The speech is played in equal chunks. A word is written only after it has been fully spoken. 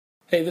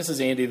Hey, this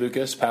is Andy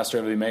Lucas, pastor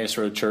of the Emmaus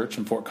Road Church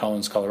in Fort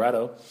Collins,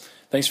 Colorado.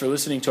 Thanks for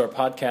listening to our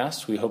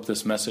podcast. We hope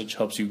this message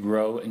helps you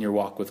grow in your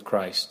walk with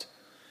Christ.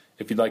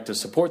 If you'd like to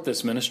support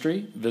this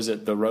ministry,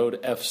 visit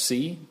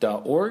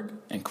theroadfc.org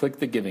and click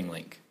the giving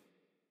link.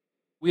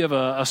 We have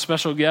a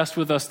special guest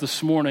with us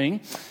this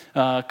morning.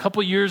 A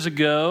couple years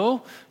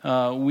ago,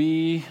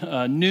 we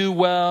knew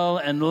well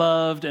and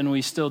loved, and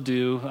we still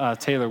do,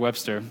 Taylor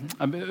Webster.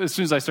 As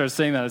soon as I started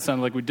saying that, it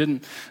sounded like we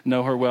didn't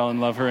know her well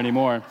and love her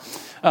anymore.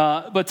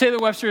 But Taylor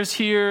Webster is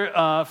here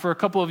for a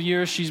couple of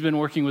years. She's been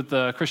working with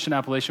the Christian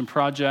Appalachian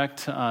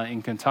Project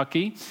in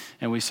Kentucky,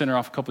 and we sent her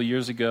off a couple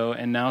years ago,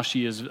 and now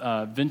she is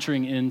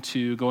venturing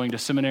into going to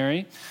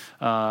seminary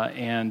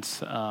and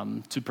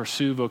to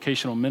pursue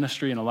vocational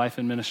ministry and a life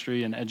in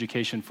ministry and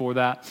education for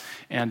that.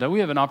 And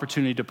we have an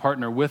opportunity to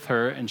partner with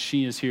her, and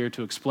she is here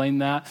to explain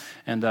that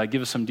and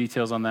give us some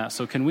details on that.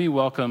 So can we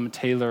welcome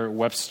Taylor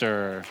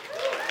Webster?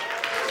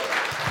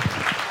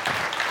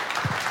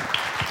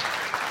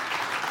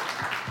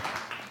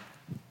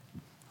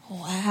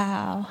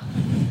 Wow.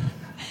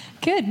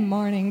 Good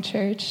morning,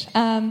 church.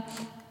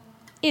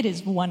 It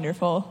is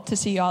wonderful to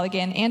see y'all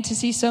again and to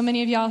see so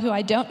many of y'all who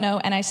I don't know.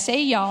 And I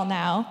say y'all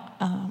now.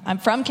 I'm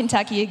from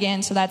Kentucky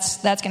again, so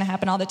that's going to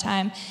happen all the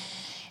time.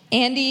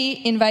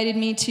 Andy invited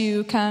me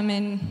to come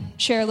and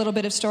share a little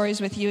bit of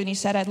stories with you, and he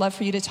said, I'd love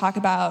for you to talk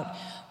about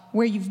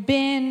where you've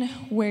been,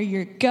 where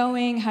you're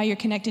going, how you're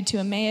connected to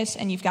Emmaus,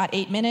 and you've got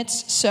 8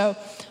 minutes. So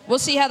we'll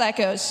see how that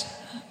goes.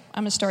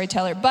 I'm a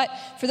storyteller. But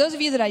for those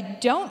of you that I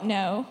don't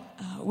know,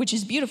 which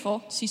is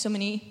beautiful, see so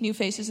many new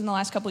faces in the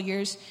last couple of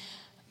years,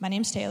 my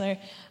name's Taylor.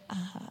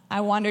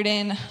 I wandered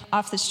in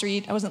off the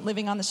street. I wasn't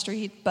living on the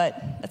street, but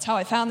that's how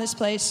I found this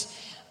place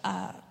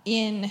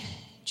in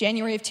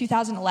January of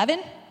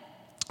 2011.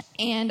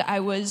 And I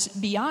was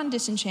beyond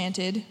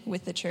disenchanted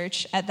with the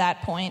church at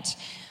that point.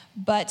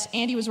 But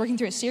Andy was working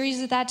through a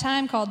series at that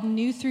time called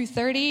New Through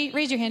 30.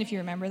 Raise your hand if you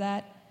remember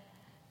that.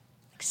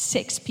 Like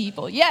 6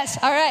 people. Yes,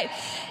 all right.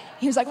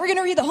 He was like, we're going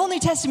to read the whole New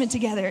Testament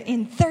together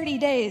in 30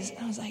 days.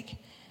 I was like,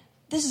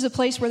 this is a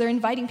place where they're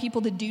inviting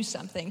people to do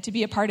something, to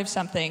be a part of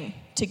something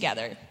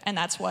together. And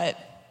that's what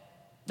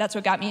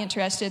got me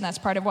interested, and that's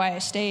part of why I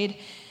stayed.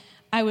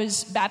 I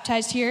was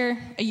baptized here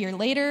a year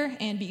later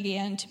and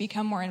began to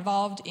become more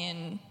involved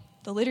in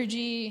the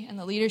liturgy and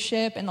the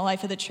leadership and the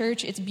life of the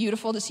church. It's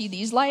beautiful to see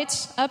these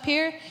lights up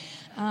here.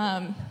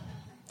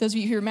 Those of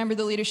you who remember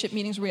the leadership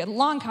meetings where we had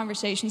long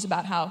conversations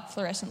about how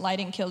fluorescent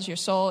lighting kills your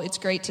soul, it's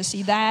great to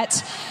see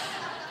that.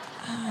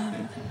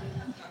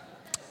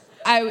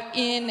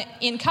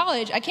 In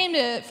college, I came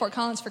to Fort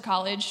Collins for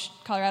college,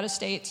 Colorado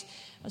State.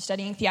 I was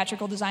studying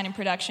theatrical design and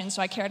production,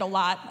 so I cared a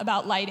lot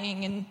about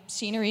lighting and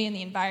scenery and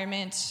the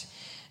environment,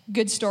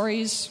 good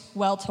stories,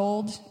 well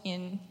told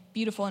in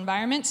beautiful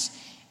environments.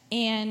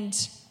 And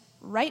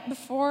right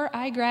before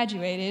I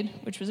graduated,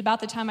 which was about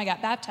the time I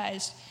got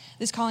baptized,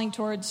 this calling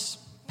towards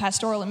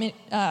pastoral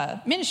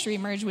ministry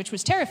emerged, which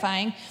was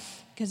terrifying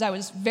because I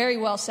was very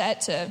well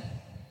set to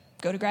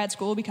go to grad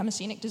school, become a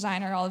scenic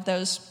designer, all of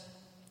those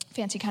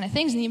fancy kind of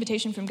things. And the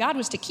invitation from God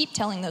was to keep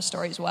telling those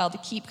stories well, to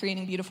keep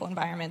creating beautiful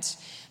environments,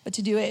 but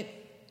to do it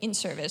in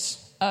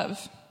service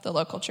of the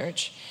local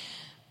church.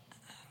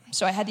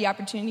 So I had the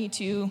opportunity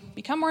to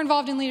become more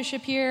involved in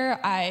leadership here.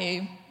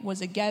 I was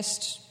a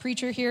guest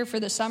preacher here for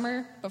the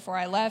summer before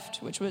I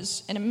left, which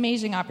was an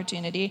amazing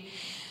opportunity.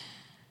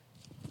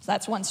 So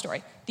that's one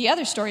story. The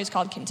other story is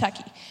called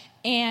Kentucky.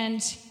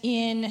 And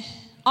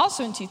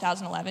also in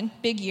 2011,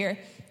 big year,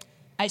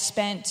 I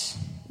spent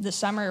the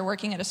summer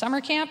working at a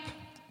summer camp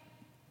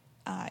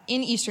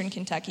in eastern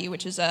Kentucky,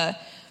 which is a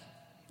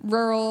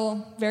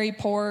rural, very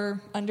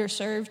poor,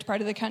 underserved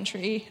part of the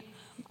country,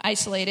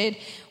 isolated,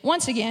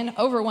 once again,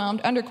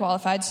 overwhelmed,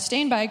 underqualified,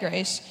 sustained by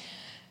grace,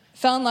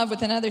 fell in love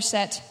with another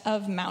set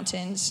of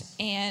mountains,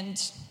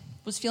 and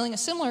was feeling a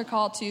similar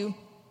call to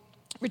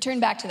return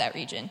back to that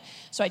region.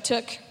 So I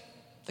took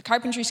the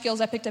carpentry skills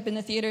I picked up in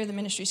the theater, the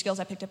ministry skills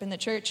I picked up in the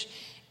church,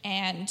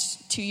 and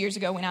 2 years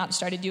ago went out and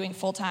started doing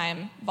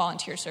full-time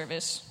volunteer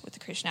service with the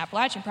Christian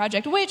Appalachian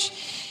Project, which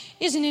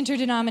is an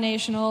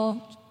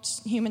interdenominational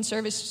human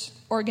service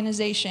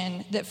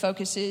organization that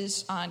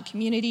focuses on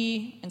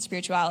community and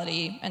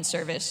spirituality and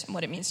service and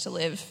what it means to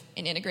live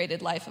an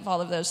integrated life of all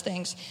of those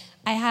things.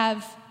 I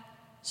have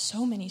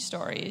so many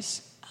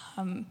stories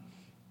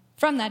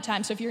from that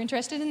time. So if you're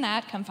interested in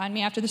that, come find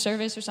me after the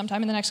service or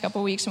sometime in the next couple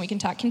of weeks and we can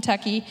talk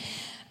Kentucky.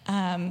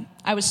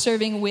 I was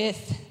serving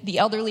with the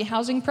elderly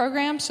housing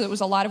program, so it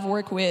was a lot of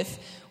work with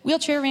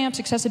wheelchair ramps,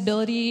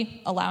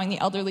 accessibility, allowing the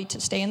elderly to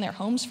stay in their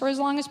homes for as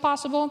long as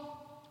possible,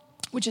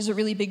 which is a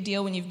really big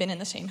deal when you've been in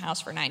the same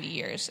house for 90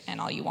 years and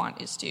all you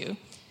want is to,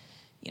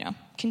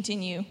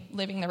 continue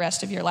living the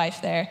rest of your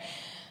life there.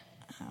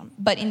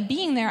 But in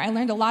being there, I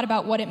learned a lot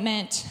about what it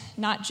meant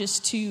not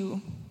just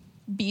to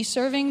be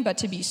serving, but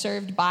to be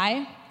served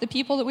by the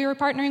people that we were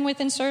partnering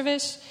with in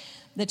service.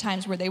 The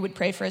times where they would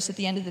pray for us at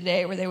the end of the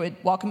day, where they would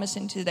welcome us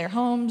into their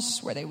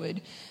homes, where they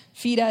would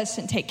feed us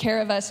and take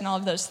care of us and all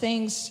of those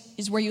things,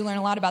 is where you learn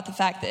a lot about the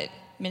fact that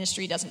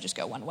ministry doesn't just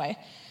go one way.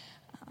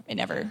 It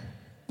never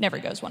never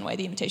goes one way.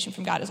 The invitation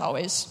from God is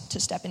always to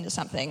step into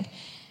something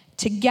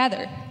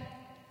together.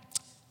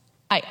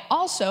 I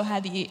also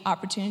had the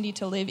opportunity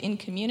to live in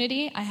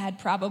community. I had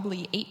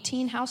probably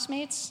 18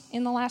 housemates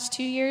in the last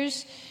 2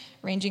 years,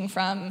 ranging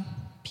from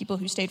people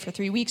who stayed for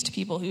 3 weeks to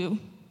people who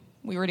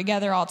we were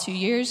together all 2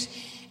 years.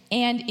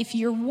 And if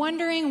you're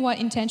wondering what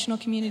intentional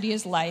community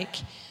is like,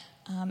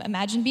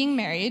 imagine being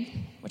married,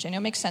 which I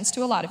know makes sense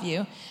to a lot of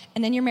you,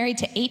 and then you're married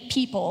to 8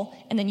 people,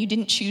 and then you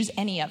didn't choose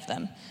any of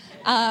them.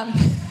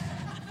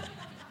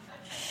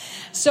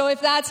 So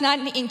if that's not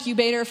an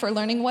incubator for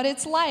learning what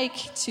it's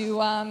like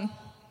to,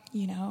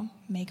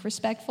 make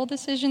respectful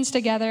decisions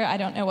together, I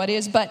don't know what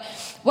is. But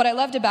what I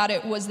loved about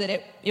it was that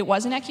it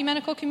was an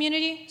ecumenical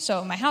community.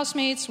 So my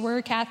housemates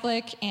were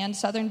Catholic and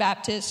Southern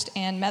Baptist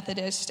and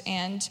Methodist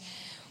and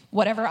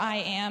whatever I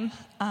am,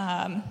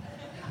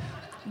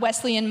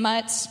 Wesleyan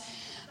mutts,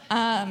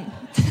 and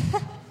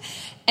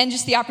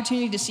just the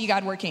opportunity to see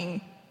God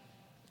working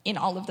in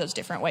all of those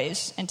different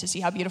ways and to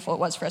see how beautiful it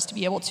was for us to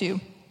be able to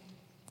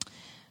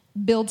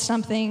build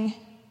something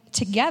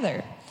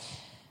together.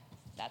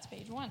 That's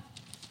page 1.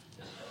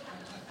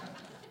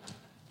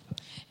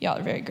 Y'all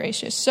are very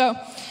gracious. So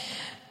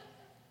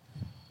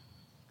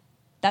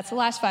that's the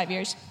last 5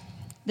 years.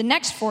 The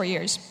next 4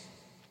 years,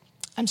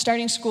 I'm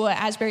starting school at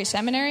Asbury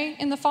Seminary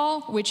in the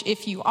fall, which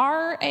if you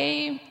are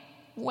a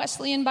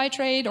Wesleyan by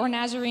trade or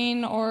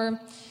Nazarene or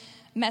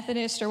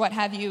Methodist or what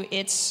have you,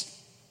 it's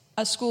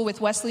a school with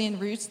Wesleyan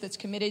roots that's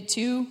committed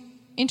to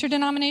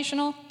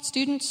interdenominational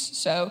students.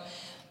 So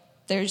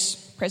there's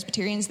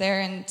Presbyterians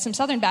there and some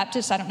Southern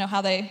Baptists. I don't know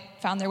how they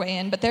found their way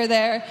in, but they're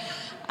there.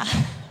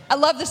 I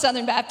love the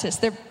Southern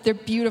Baptists. They're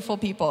beautiful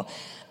people.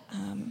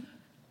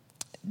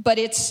 But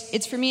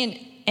it's for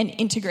me an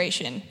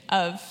integration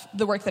of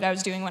the work that I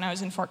was doing when I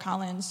was in Fort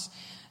Collins,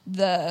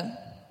 the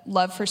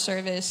love for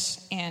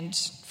service and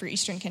for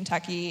Eastern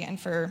Kentucky and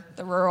for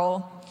the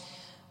rural,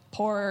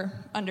 poor,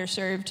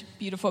 underserved,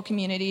 beautiful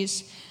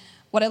communities.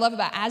 What I love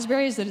about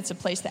Asbury is that it's a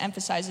place that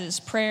emphasizes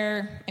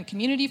prayer and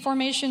community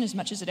formation as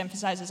much as it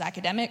emphasizes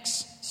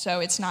academics. So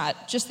it's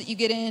not just that you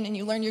get in and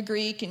you learn your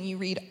Greek and you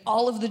read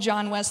all of the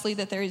John Wesley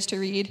that there is to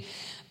read,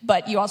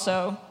 but you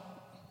also,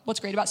 what's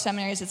great about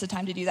seminary is it's a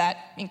time to do that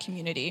in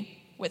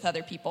community with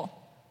other people.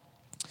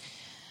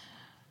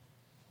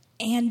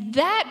 And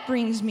that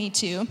brings me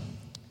to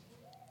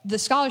the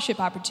scholarship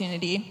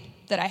opportunity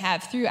that I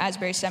have through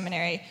Asbury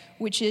Seminary,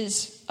 which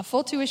is a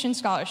full tuition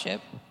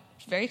scholarship.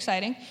 It's very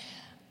exciting.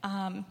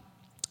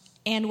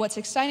 And what's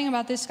exciting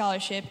about this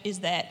scholarship is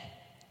that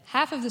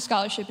half of the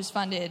scholarship is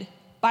funded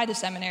by the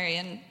seminary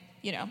and,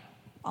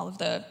 all of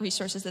the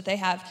resources that they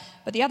have.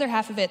 But the other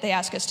half of it, they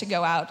ask us to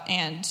go out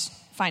and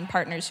find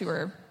partners who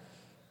are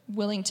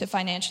willing to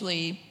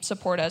financially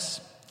support us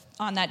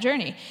on that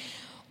journey.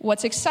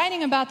 What's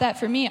exciting about that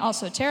for me,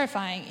 also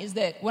terrifying, is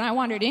that when I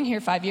wandered in here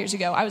 5 years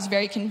ago, I was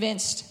very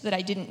convinced that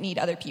I didn't need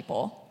other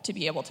people to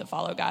be able to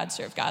follow God,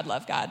 serve God,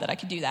 love God, that I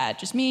could do that,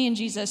 just me and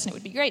Jesus, and it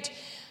would be great.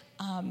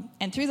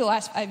 And through the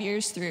last 5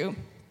 years, through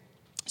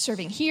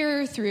serving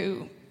here,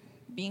 through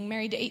being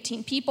married to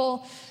 18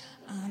 people,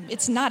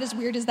 it's not as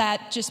weird as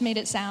that just made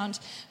it sound,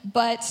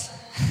 but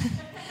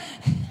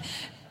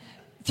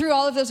through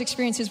all of those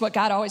experiences, what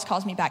God always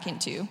calls me back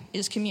into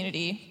is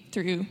community,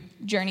 through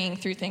journeying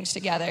through things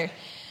together.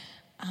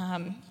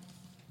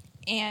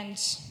 And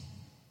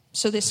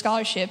so this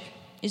scholarship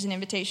is an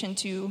invitation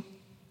to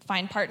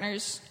find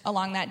partners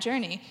along that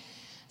journey.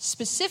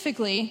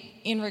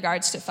 Specifically, in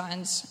regards to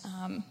funds,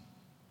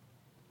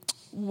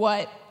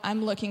 what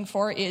I'm looking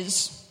for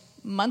is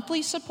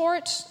monthly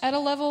support at a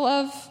level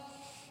of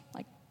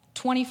like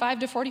 $25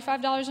 to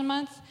 $45 a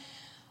month.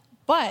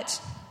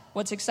 But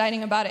what's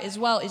exciting about it as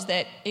well is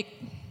that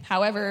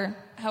however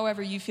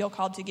you feel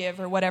called to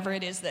give, or whatever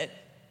it is that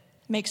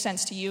makes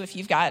sense to you, if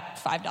you've got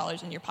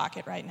 $5 in your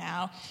pocket right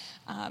now,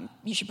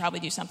 you should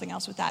probably do something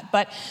else with that.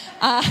 But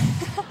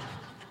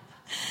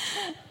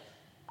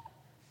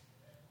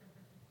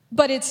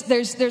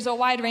there's a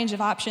wide range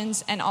of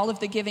options, and all of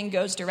the giving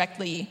goes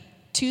directly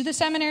to the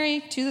seminary,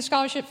 to the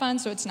scholarship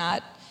fund, so it's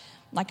not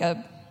like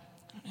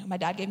my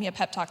dad gave me a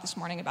pep talk this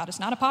morning about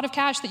it's not a pot of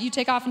cash that you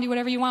take off and do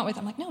whatever you want with.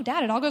 I'm like, no,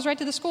 Dad, it all goes right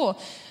to the school.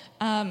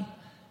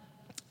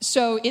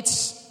 So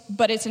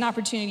it's an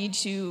opportunity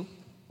to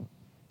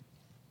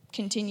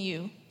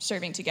continue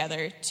serving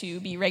together, to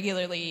be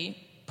regularly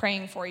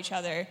praying for each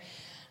other,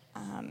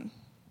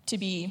 to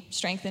be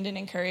strengthened and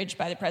encouraged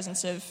by the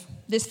presence of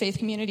this faith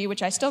community,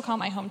 which I still call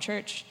my home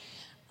church.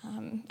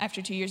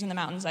 After 2 years in the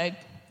mountains, I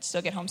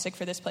still get homesick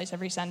for this place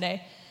every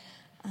Sunday.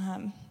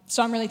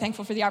 So I'm really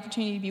thankful for the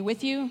opportunity to be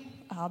with you.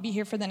 I'll be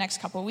here for the next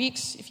couple of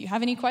weeks. If you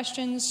have any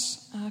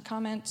questions,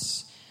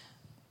 comments,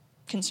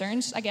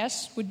 concerns, I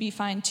guess, would be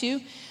fine too.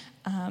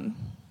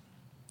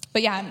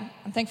 But yeah,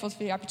 I'm thankful for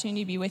the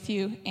opportunity to be with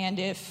you. And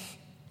if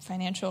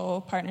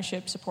financial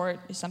partnership support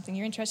is something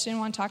you're interested in and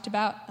want to talk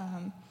about,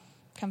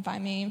 come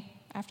find me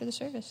after the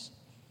service.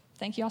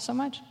 Thank you all so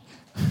much.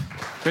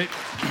 Great.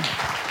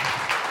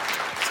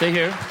 Stay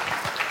here.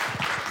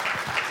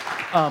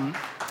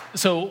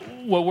 So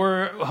what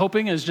we're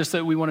hoping is just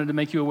that we wanted to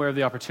make you aware of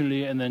the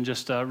opportunity, and then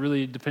just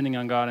really depending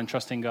on God and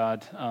trusting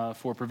God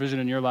for provision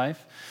in your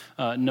life,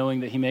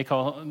 knowing that he may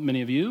call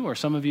many of you or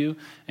some of you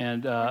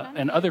and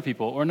other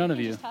people or none of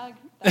you.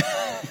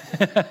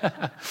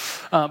 But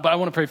I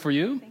want to pray for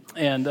you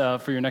and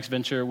for your next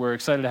venture. We're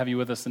excited to have you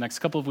with us the next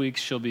couple of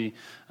weeks. She'll be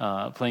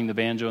playing the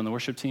banjo in the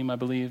worship team, I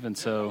believe. And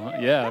so,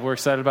 yeah, we're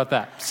excited about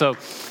that. So,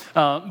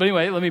 but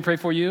anyway, let me pray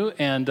for you.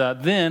 And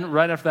then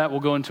right after that, we'll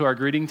go into our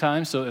greeting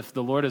time. So if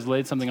the Lord has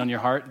laid something on your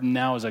heart,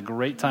 now is a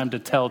great time to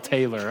tell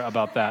Taylor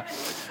about that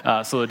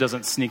so it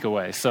doesn't sneak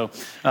away. So,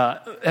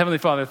 Heavenly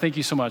Father, thank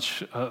you so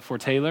much for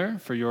Taylor,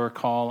 for your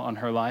call on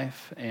her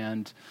life,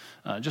 and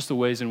just the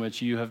ways in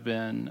which you have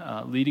been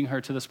leading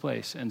her to this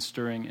place and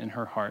stirring in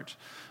her heart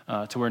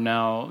to where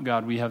now,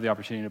 God, we have the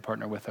opportunity to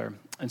partner with her.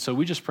 And so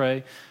we just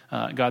pray,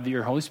 God, that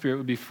your Holy Spirit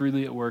would be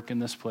freely at work in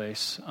this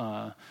place,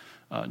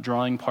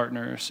 drawing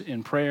partners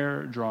in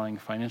prayer, drawing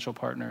financial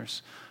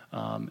partners,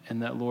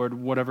 and that, Lord,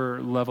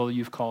 whatever level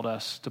you've called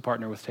us to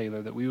partner with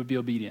Taylor, that we would be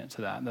obedient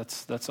to that.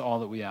 That's all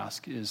that we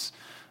ask is,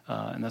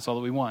 and that's all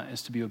that we want,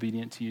 is to be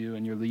obedient to you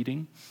and your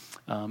leading.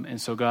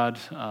 And so, God,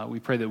 we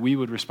pray that we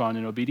would respond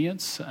in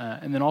obedience.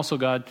 And then also,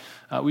 God,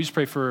 we just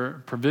pray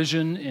for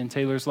provision in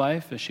Taylor's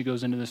life as she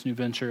goes into this new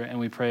venture. And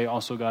we pray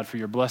also, God, for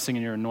your blessing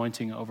and your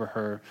anointing over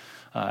her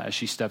as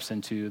she steps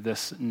into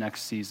this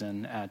next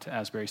season at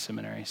Asbury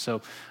Seminary.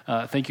 So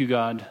thank you,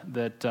 God,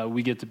 that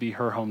we get to be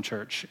her home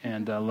church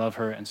and love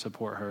her and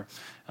support her.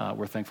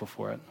 We're thankful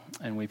for it.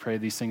 And we pray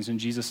these things in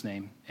Jesus'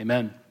 name.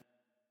 Amen.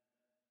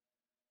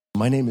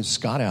 My name is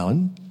Scott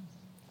Allen,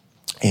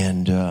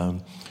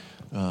 and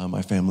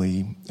my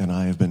family and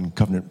I have been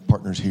covenant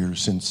partners here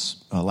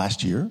since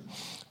last year.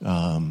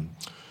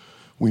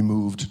 We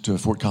moved to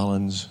Fort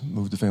Collins,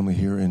 moved the family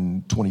here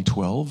in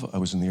 2012. I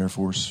was in the Air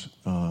Force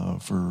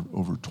for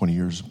over 20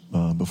 years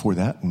before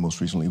that, and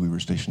most recently we were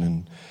stationed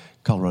in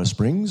Colorado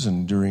Springs.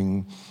 And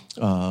during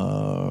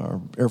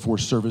our Air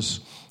Force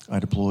service, I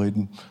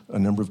deployed a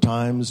number of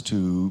times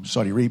to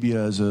Saudi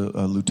Arabia as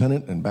a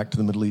lieutenant and back to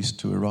the Middle East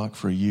to Iraq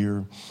for a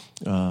year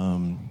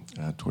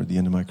toward the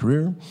end of my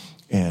career,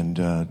 and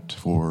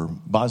for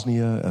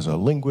Bosnia as a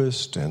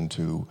linguist, and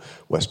to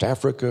West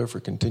Africa for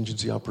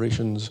contingency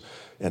operations,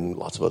 and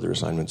lots of other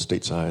assignments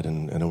stateside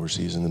and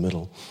overseas in the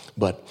middle.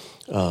 But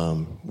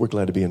we're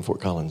glad to be in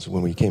Fort Collins.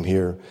 When we came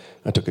here,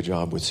 I took a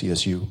job with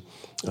CSU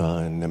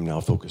and am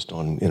now focused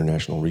on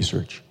international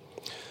research.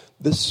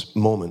 This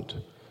moment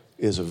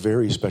is a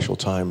very special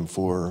time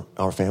for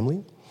our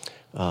family.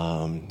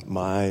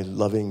 My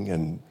loving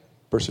and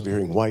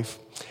persevering wife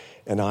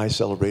and I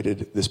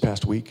celebrated this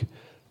past week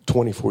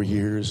 24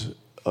 years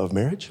of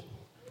marriage.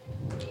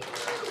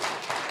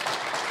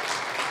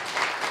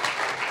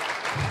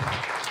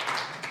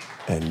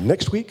 And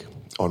next week,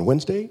 on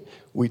Wednesday,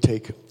 we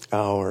take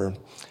our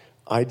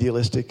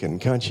idealistic and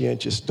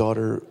conscientious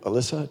daughter,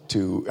 Alyssa,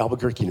 to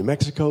Albuquerque, New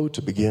Mexico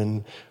to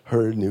begin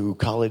her new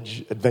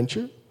college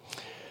adventure.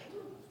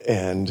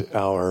 And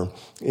our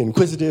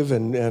inquisitive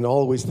and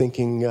always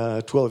thinking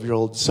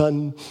 12-year-old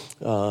son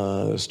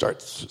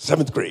starts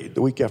 7th grade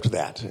the week after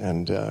that,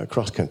 and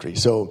cross country.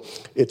 So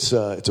it's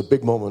a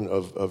big moment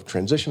of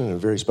transition and a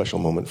very special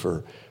moment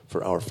for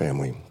our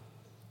family.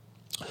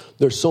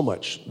 There's so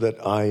much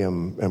that I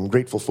am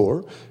grateful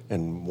for,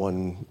 and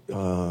one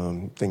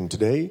thing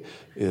today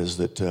is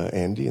that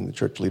Andy and the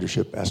church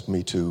leadership asked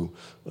me to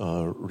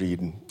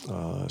read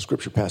a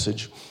scripture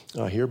passage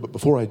here. But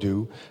before I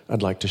do,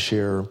 I'd like to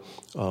share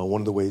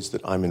one of the ways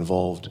that I'm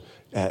involved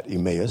at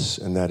Emmaus,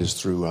 and that is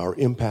through our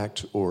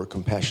Impact or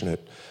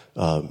Compassionate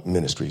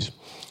ministries.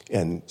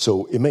 And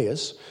so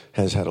Emmaus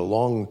has had a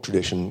long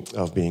tradition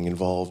of being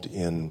involved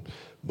in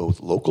both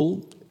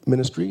local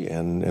ministry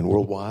and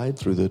worldwide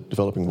through the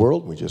developing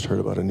world. We just heard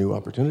about a new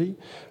opportunity.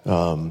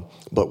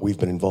 But we've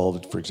been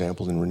involved, for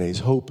example, in Renee's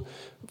Hope,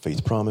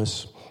 Faith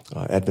Promise,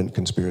 Advent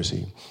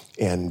Conspiracy,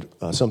 and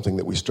something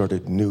that we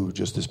started new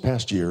just this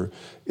past year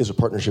is a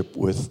partnership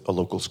with a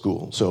local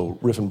school. So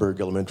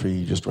Riffenberg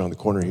Elementary, just around the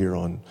corner here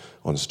on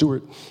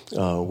Stewart,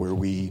 where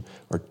we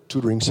are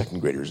tutoring second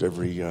graders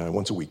every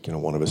once a week.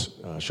 One of us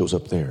shows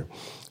up there.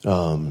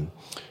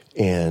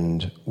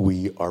 And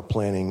we are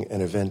planning an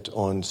event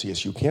on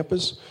CSU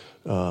campus,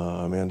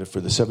 Amanda,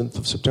 for the 7th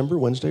of September,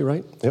 Wednesday,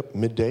 right? Yep,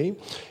 midday.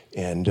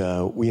 And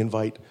we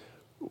invite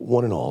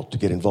one and all to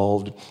get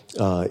involved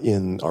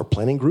in our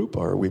planning group.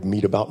 We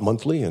meet about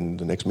monthly, and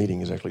the next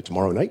meeting is actually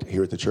tomorrow night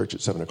here at the church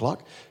at 7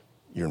 o'clock.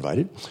 You're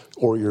invited.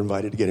 Or you're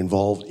invited to get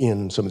involved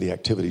in some of the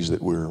activities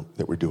that we're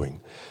doing.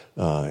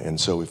 And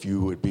so if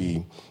you would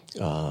be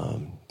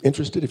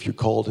interested, if you're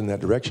called in that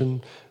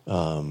direction,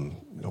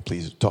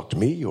 please talk to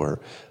me or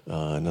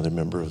another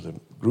member of the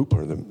group,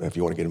 or if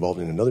you want to get involved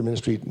in another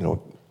ministry,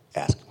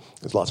 ask.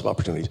 There's lots of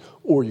opportunities.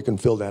 Or you can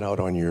fill that out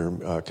on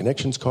your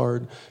connections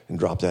card and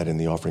drop that in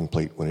the offering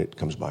plate when it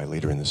comes by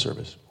later in the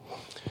service.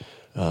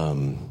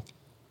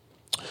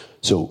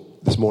 So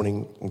this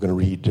morning I'm going to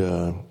read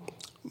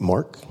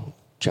Mark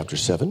chapter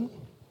 7,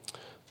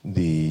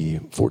 the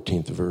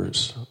 14th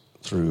verse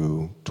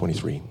through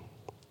 23.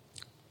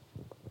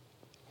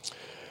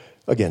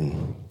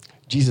 Again,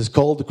 Jesus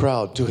called the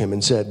crowd to him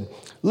and said,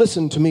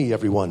 "Listen to me,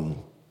 everyone."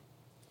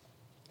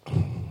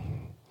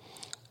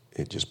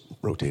 It just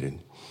rotated.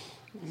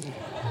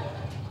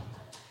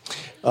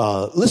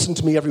 Listen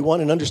to me,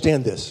 everyone, and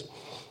understand this.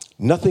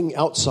 Nothing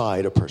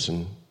outside a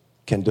person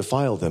can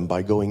defile them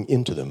by going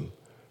into them.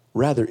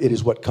 Rather, it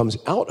is what comes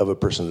out of a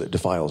person that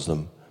defiles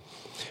them.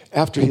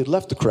 After he had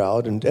left the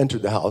crowd and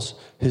entered the house,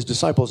 his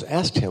disciples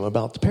asked him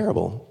about the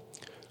parable.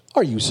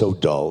 "Are you so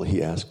dull?"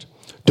 he asked.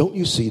 "Don't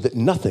you see that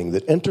nothing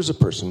that enters a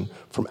person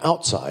from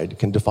outside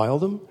can defile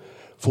them?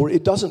 For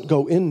it doesn't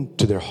go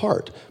into their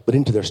heart, but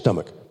into their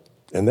stomach,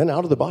 and then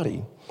out of the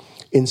body."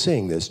 In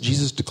saying this,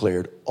 Jesus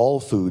declared all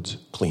foods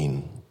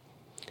clean.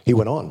 He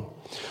went on,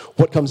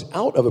 "What comes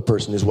out of a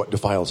person is what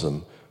defiles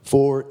them,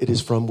 for it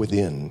is from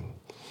within,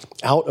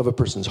 out of a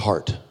person's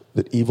heart,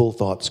 that evil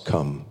thoughts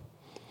come.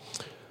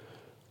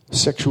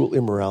 Sexual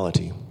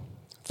immorality,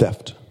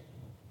 theft,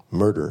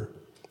 murder,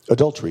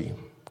 adultery,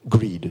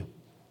 greed,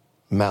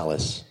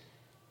 malice,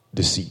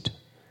 deceit,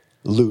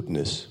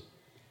 lewdness,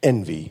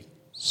 envy,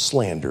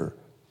 slander,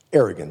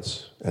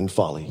 arrogance, and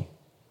folly.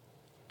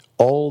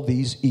 All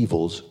these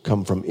evils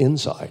come from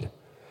inside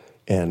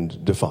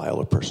and defile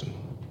a person."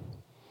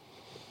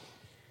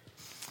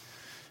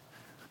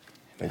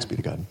 Thanks be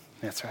to God.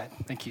 That's right.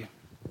 Thank you.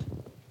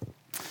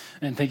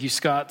 And thank you,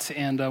 Scott.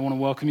 And I want to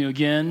welcome you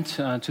again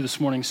to this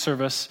morning's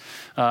service.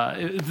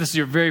 If this is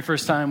your very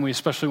first time, we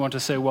especially want to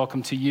say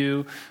welcome to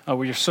you.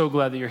 We are so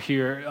glad that you're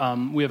here.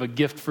 We have a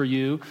gift for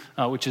you,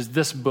 which is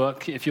this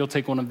book. If you'll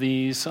take one of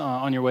these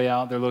on your way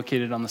out, they're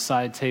located on the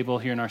side table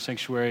here in our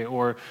sanctuary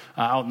or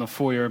out in the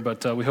foyer.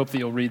 But we hope that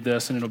you'll read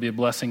this and it'll be a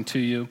blessing to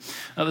you.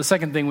 The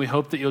second thing we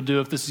hope that you'll do,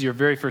 if this is your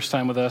very first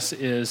time with us,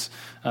 is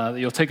that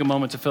you'll take a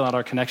moment to fill out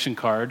our connection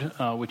card,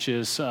 which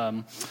is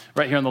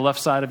right here on the left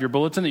side of your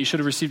bulletin that you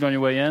should have received on your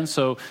way in.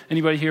 So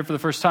anybody here for the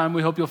first time,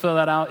 we hope you'll fill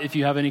that out. If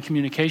you have any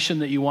communication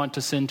that you want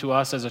to send to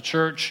us as a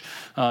church,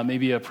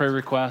 maybe a prayer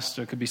request,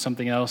 or it could be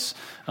something else,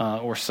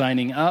 or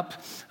signing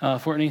up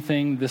for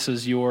anything, this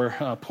is your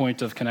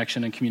point of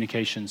connection and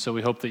communication. So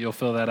we hope that you'll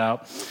fill that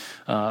out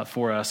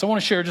for us. I want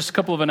to share just a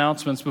couple of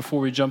announcements before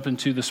we jump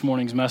into this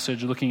morning's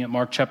message, looking at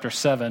Mark chapter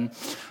 7.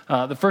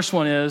 The first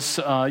one is,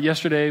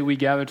 yesterday we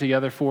gathered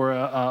together for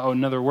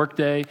another work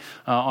day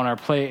on our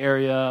play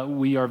area.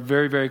 We are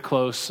very, very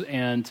close,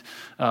 and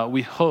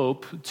we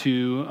hope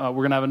to, we're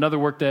going to have another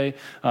work day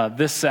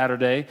this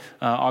Saturday,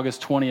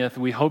 August 20th.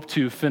 We hope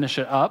to finish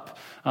it up.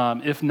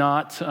 If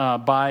not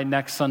by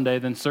next Sunday,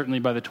 then certainly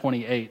by the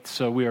 28th.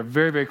 So we are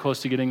very, very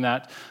close to getting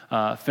that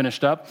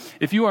finished up.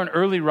 If you are an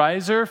early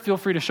riser, feel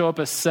free to show up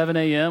at 7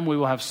 a.m. We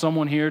will have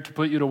someone here to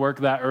put you to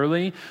work that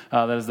early.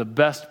 That is the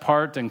best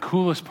part and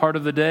coolest part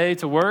of the day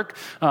to work.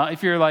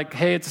 If you're like,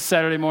 hey, it's a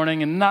Saturday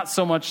morning and not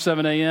so much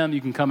 7 a.m.,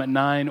 you can come at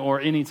 9 or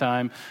any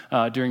time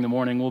during the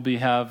morning. We'll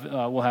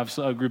have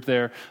a group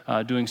there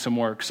doing some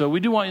work. So we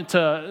do want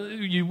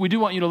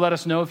you to let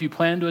us know if you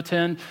plan to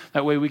attend.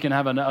 That way we can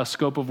have a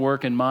scope of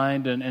work in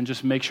mind and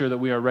just make sure that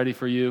we are ready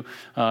for you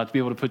to be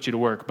able to put you to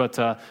work. But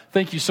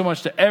thank you so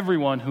much to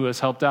everyone who has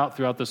helped out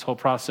throughout this whole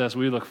process.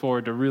 We look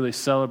forward to really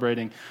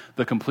celebrating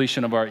the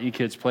completion of our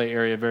eKids play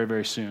area very,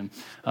 very soon.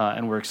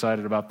 And we're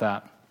excited about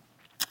that.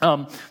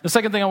 The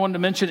second thing I wanted to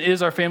mention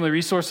is our family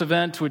resource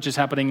event, which is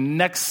happening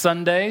next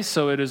Sunday.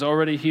 So it is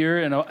already here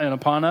and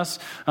upon us,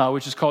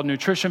 which is called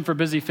Nutrition for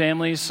Busy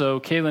Families. So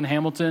Kaylin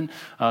Hamilton,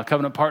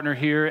 covenant partner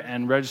here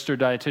and registered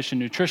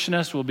dietitian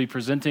nutritionist, will be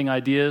presenting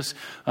ideas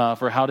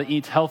for how to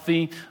eat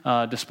healthy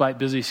despite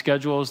busy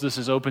schedules. This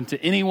is open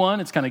to anyone.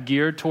 It's kind of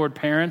geared toward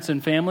parents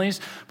and families,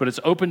 but it's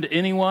open to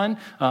anyone.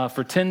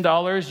 For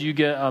 $10, you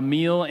get a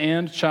meal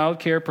and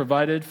childcare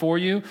provided for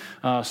you.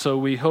 So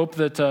we hope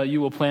that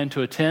you will plan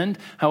to attend.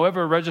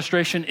 However,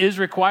 registration is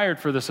required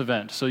for this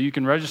event. So you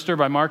can register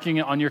by marking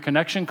it on your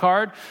connection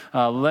card.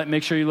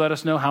 Make sure you let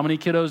us know how many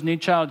kiddos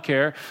need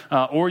childcare,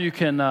 or you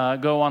can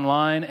go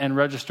online and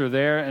register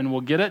there, and we'll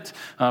get it.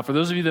 For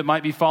those of you that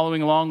might be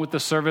following along with the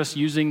service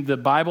using the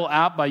Bible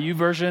app by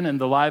YouVersion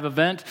and the live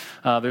event,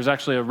 there's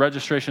actually a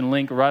registration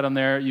link right on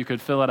there. You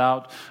could fill it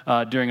out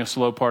during a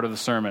slow part of the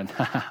sermon.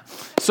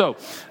 So,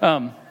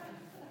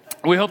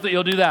 we hope that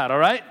you'll do that, all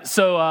right?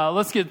 So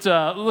let's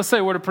say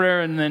a word of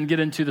prayer and then get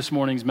into this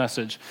morning's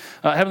message.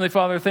 Heavenly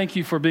Father, thank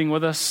you for being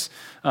with us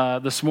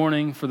this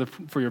morning,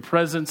 for your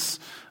presence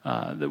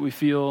that we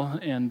feel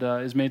and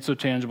is made so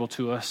tangible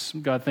to us.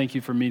 God, thank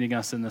you for meeting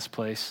us in this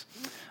place.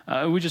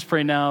 We just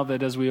pray now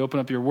that as we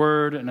open up your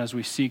word and as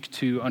we seek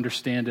to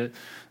understand it,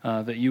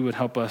 that you would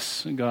help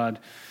us, God,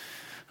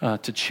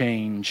 to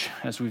change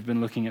as we've been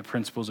looking at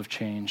principles of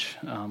change.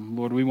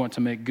 Lord, we want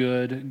to make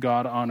good,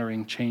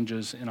 God-honoring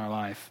changes in our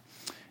life.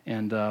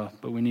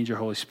 But we need your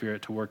Holy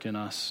Spirit to work in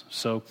us.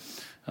 So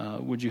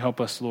would you help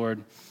us,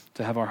 Lord,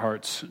 to have our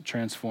hearts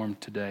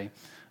transformed today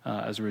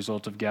as a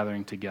result of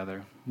gathering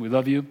together. We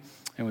love you,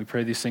 and we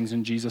pray these things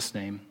in Jesus'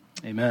 name.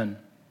 Amen.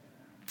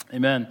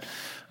 Amen.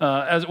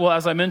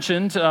 As I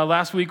mentioned,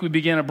 last week we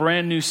began a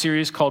brand new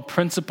series called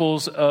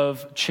Principles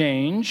of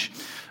Change.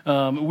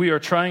 we are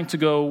trying to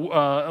go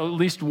at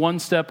least one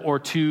step or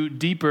two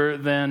deeper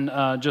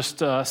than just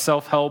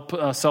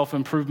self-help,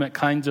 self-improvement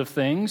kinds of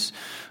things.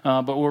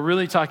 But we're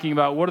really talking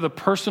about what are the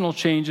personal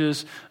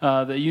changes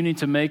that you need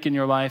to make in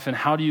your life, and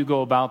how do you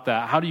go about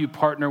that? How do you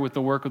partner with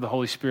the work of the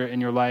Holy Spirit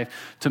in your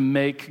life to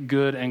make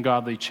good and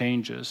godly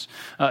changes?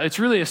 It's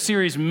really a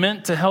series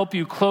meant to help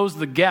you close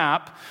the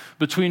gap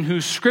between who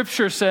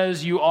Scripture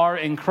says you are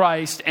in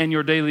Christ and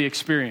your daily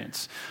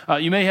experience.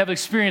 You may have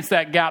experienced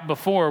that gap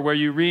before, where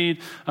you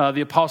read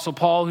the Apostle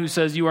Paul, who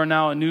says you are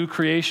now a new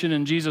creation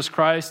in Jesus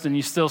Christ, and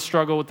you still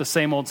struggle with the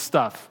same old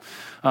stuff.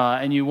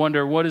 And you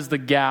wonder, what is the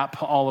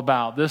gap all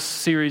about? This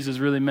series is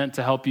really meant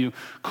to help you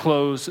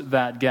close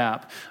that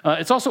gap.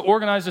 It's also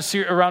organized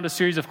around a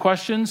series of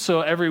questions.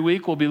 So every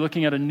week we'll be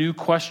looking at a new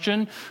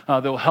question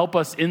that will help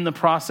us in the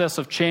process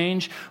of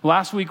change.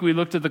 Last week we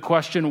looked at the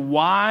question,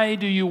 why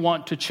do you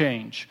want to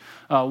change?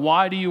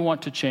 Why do you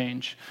want to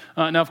change?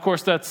 Now, of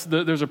course,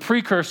 there's a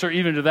precursor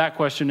even to that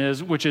question,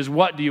 which is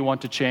what do you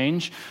want to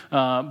change?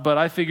 But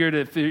I figured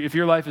if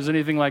your life is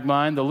anything like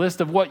mine, the list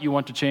of what you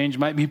want to change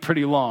might be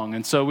pretty long,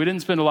 and so we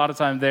didn't spend a lot of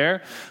time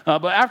there.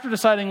 But after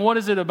deciding what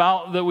is it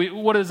about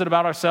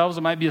ourselves,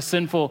 it might be a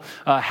sinful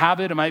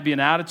habit, it might be an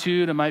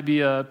attitude, it might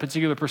be a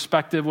particular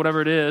perspective,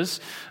 whatever it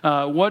is.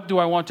 What do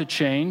I want to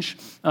change?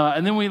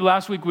 And then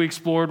last week we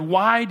explored,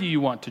 why do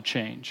you want to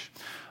change?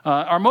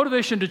 Our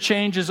motivation to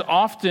change is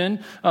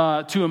often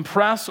to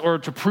impress or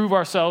to prove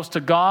ourselves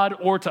to God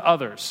or to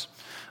others.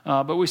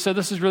 But we said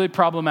this is really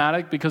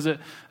problematic because it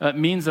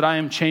means that I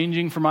am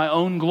changing for my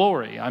own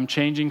glory. I'm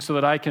changing so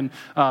that I can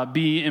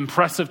be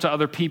impressive to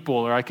other people,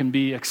 or I can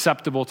be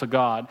acceptable to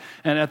God.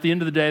 And at the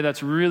end of the day,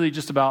 that's really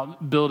just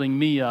about building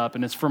me up,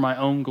 and it's for my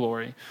own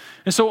glory.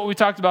 And so what we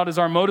talked about is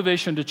our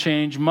motivation to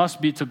change must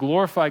be to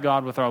glorify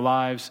God with our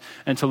lives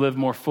and to live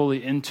more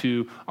fully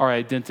into our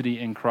identity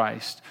in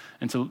Christ.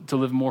 And to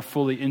live more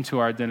fully into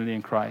our identity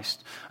in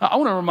Christ. I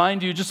want to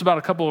remind you just about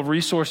a couple of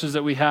resources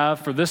that we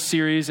have for this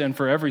series and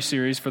for every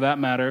series for that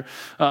matter,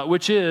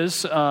 which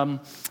is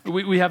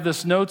we have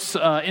this notes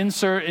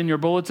insert in your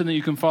bulletin that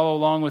you can follow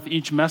along with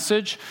each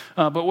message.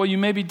 But what you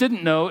maybe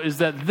didn't know is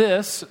that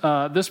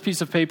this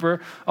piece of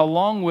paper,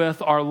 along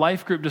with our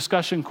life group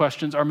discussion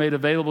questions, are made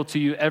available to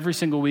you every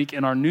single week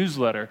in our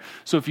newsletter.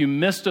 So if you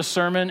missed a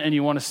sermon and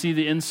you want to see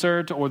the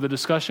insert or the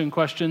discussion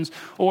questions,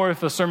 or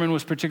if a sermon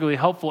was particularly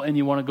helpful and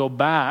you want to go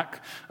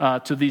back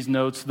to these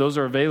notes, those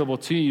are available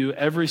to you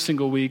every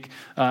single week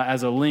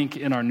as a link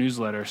in our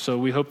newsletter. So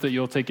we hope that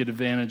you'll take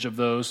advantage of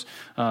those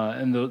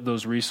and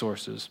those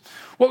resources.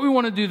 What we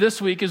want to do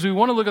this week is we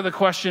want to look at the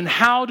question,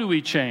 how do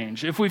we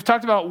change? If we've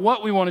talked about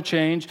what we want to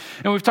change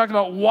and we've talked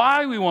about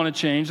why we want to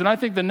change, then I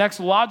think the next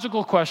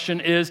logical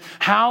question is,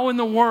 how in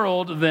the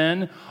world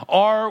then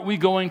are we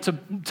going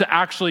to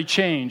actually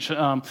change?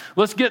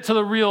 Let's get to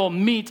the real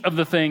meat of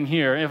the thing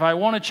here. If I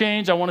want to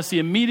change, I want to see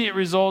immediate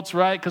results,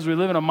 right? Because we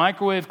live in a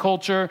microwave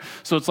culture.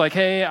 So it's like,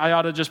 hey, I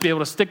ought to just be able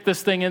to stick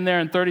this thing in there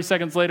and 30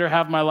 seconds later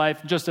have my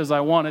life just as I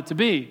want it to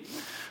be.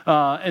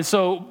 And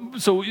so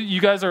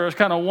you guys are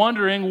kind of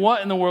wondering,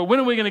 what in the world, when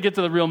are we going to get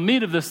to the real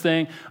meat of this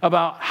thing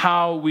about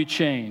how we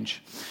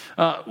change?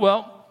 There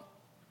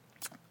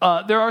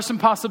are some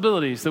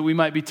possibilities that we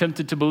might be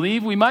tempted to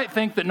believe. We might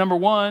think that, number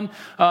one,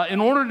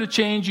 in order to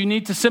change, you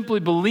need to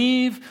simply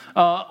believe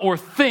or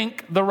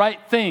think the right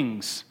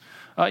things.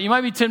 You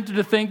might be tempted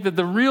to think that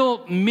the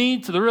real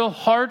meat, the real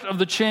heart of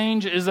the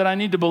change is that I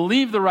need to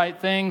believe the right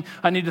thing,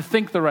 I need to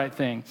think the right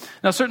thing.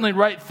 Now, certainly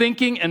right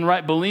thinking and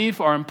right belief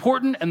are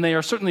important, and they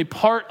are certainly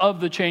part of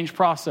the change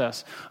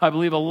process. I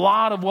believe a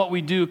lot of what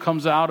we do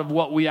comes out of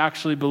what we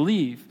actually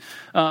believe.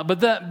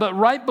 But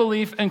right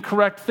belief and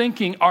correct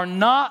thinking are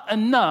not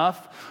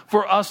enough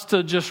for us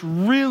to just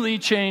really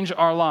change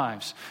our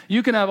lives.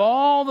 You can have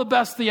all the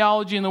best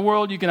theology in the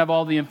world, you can have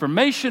all the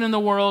information in the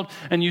world,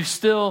 and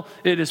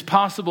it is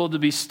possible to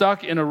be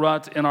stuck in a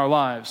rut in our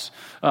lives.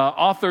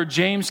 Author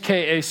James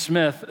K.A.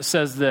 Smith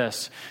says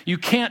this: you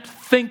can't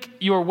think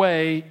your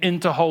way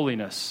into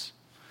holiness.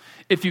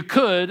 If you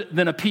could,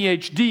 then a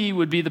PhD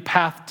would be the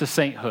path to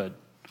sainthood.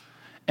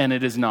 And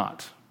it is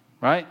not,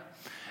 right?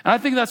 And I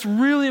think that's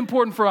really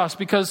important for us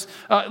because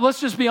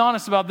let's just be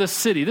honest about this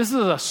city. This is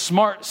a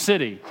smart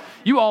city.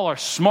 You all are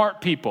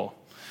smart people,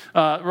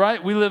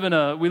 right? We live in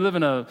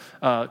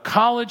a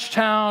college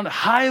town,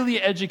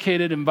 highly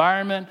educated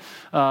environment.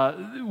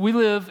 We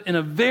live in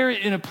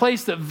a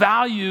place that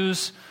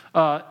values,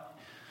 it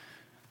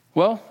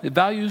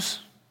values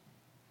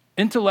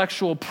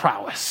intellectual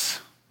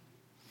prowess,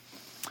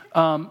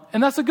 and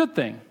that's a good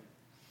thing.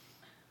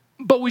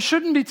 But we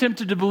shouldn't be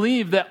tempted to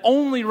believe that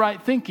only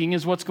right thinking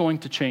is what's going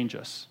to change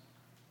us,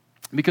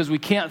 because we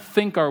can't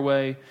think our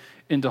way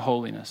into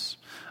holiness.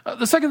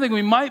 The second thing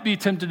we might be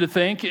tempted to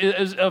think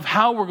is of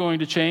how we're going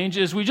to change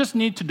is we just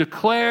need to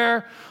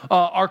declare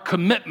our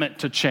commitment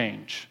to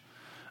change.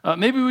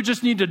 Maybe we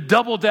just need to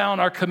double down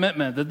our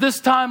commitment, that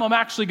this time I'm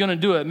actually going to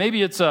do it.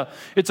 Maybe it's a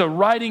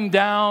writing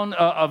down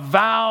a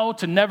vow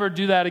to never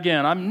do that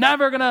again. I'm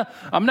never going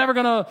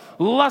to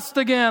lust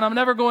again. I'm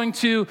never going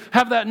to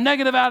have that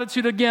negative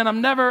attitude again. I'm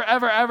never,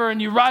 ever, ever.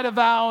 And you write a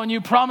vow and you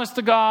promise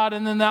to God,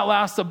 and then that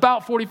lasts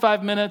about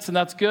 45 minutes, and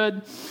that's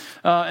good.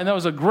 And that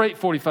was a great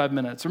 45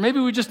 minutes. Or maybe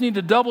we just need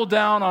to double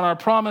down on our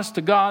promise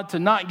to God to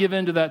not give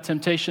in to that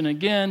temptation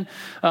again.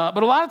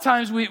 But a lot of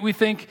times we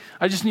think,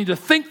 I just need to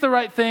think the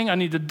right thing. I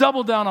need to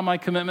double down on my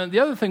commitment. The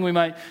other thing we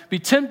might be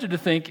tempted to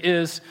think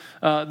is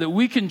that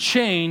we can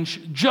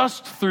change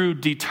just through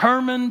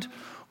determined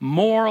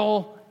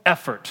moral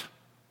effort.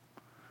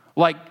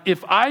 Like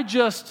if I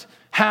just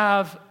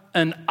have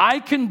an I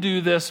can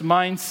do this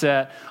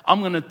mindset,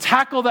 I'm going to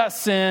tackle that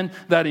sin,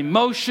 that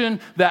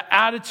emotion, that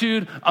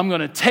attitude. I'm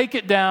going to take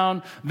it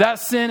down. That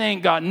sin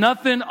ain't got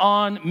nothing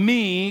on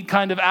me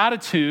kind of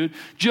attitude,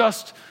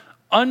 just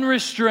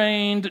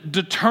unrestrained,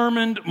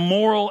 determined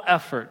moral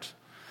effort.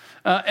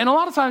 And a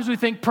lot of times we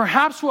think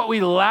perhaps what we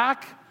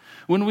lack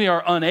when we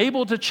are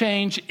unable to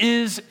change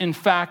is, in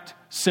fact,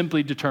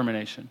 simply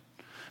determination.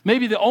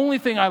 Maybe the only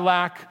thing I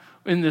lack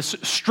in this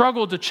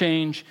struggle to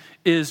change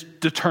is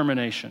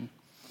determination.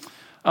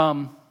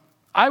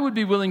 I would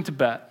be willing to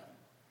bet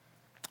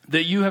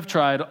that you have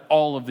tried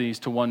all of these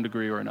to one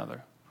degree or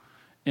another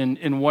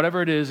in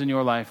whatever it is in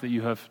your life that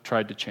you have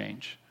tried to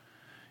change.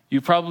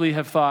 You probably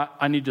have thought,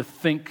 I need to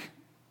think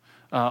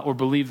or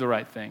believe the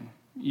right thing.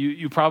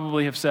 You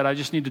probably have said, I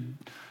just need to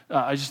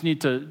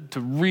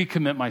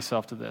recommit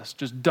myself to this.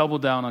 Just double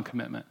down on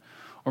commitment.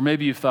 Or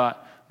maybe you've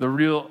thought,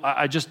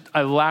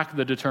 I lack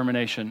the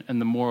determination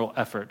and the moral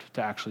effort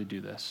to actually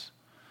do this.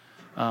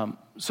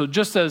 So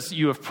just as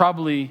you have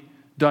probably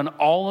done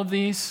all of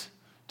these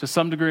to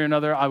some degree or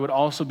another, I would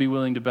also be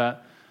willing to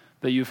bet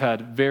that you've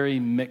had very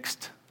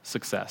mixed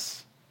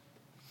success.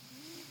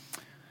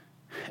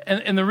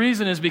 And the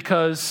reason is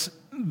because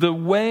the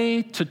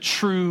way to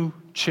true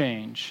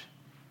change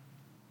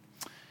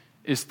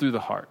is through the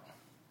heart.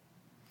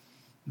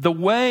 The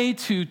way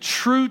to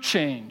true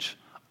change,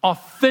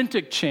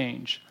 authentic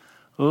change,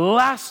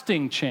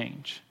 lasting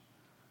change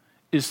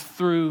is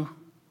through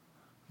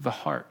the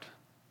heart.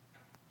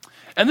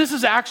 And this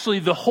is actually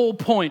the whole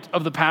point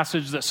of the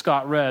passage that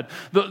Scott read.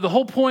 The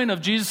whole point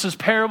of Jesus'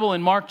 parable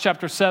in Mark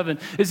chapter 7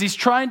 is he's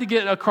trying to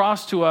get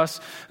across to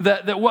us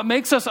that what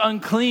makes us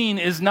unclean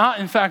is not,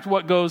 in fact,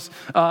 what goes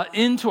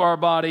into our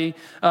body,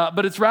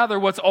 but it's rather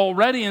what's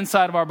already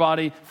inside of our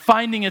body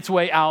finding its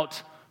way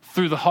out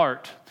through the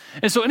heart.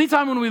 And so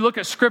anytime when we look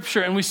at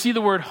Scripture and we see the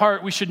word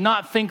heart, we should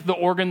not think the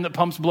organ that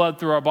pumps blood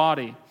through our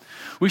body.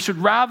 We should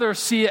rather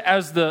see it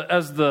as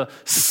the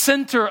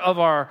center of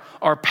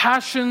our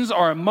passions,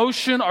 our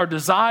emotion, our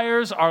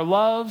desires, our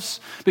loves.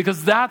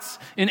 Because that's,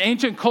 in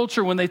ancient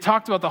culture, when they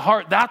talked about the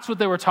heart, that's what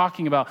they were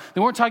talking about.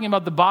 They weren't talking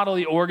about the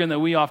bodily organ that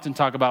we often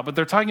talk about, but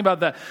they're talking about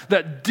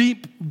that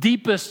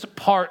deepest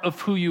part of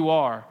who you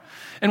are.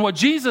 And what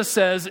Jesus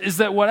says is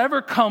that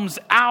whatever comes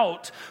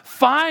out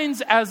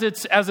finds as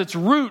its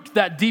root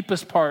that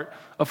deepest part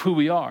of who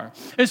we are.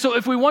 And so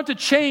if we want to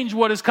change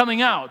what is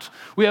coming out,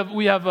 we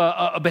have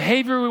a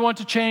behavior we want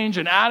to change,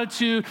 an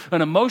attitude,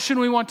 an emotion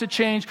we want to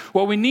change.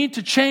 What we need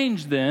to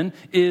change then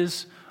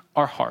is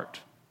our heart.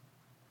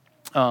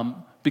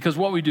 Because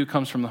what we do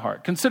comes from the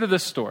heart. Consider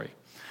this story.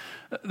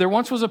 There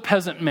once was a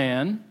peasant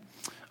man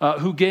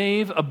who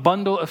gave a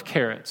bundle of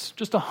carrots,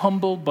 just a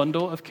humble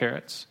bundle of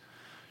carrots,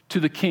 to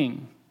the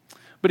king.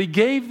 But he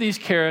gave these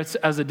carrots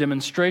as a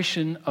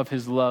demonstration of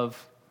his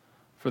love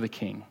for the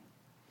king.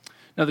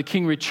 Now the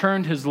king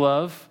returned his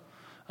love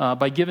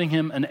by giving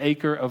him an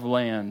acre of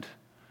land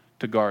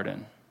to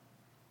garden.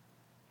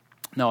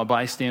 Now a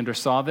bystander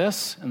saw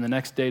this and the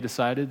next day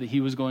decided that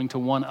he was going to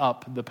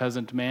one-up the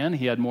peasant man.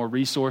 He had more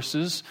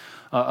resources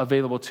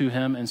available to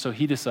him, and so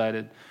he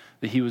decided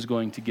that he was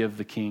going to give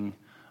the king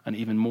an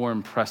even more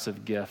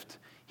impressive gift.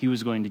 He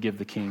was going to give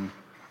the king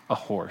a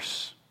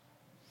horse.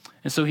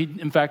 And so he,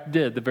 in fact,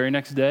 did. The very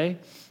next day,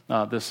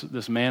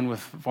 this man with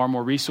far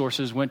more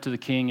resources went to the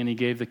king and he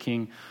gave the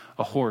king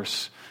a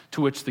horse,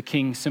 to which the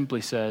king simply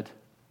said,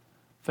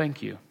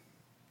 "Thank you."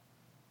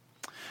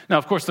 Now,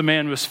 of course, the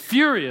man was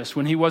furious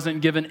when he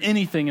wasn't given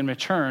anything in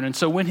return. And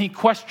so when he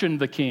questioned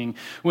the king,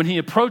 when he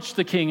approached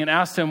the king and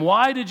asked him,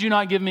 "Why did you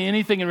not give me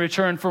anything in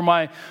return for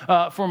my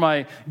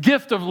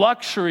gift of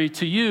luxury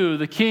to you?"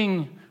 the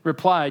king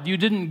replied, "You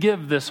didn't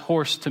give this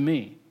horse to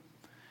me.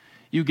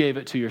 You gave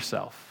it to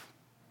yourself.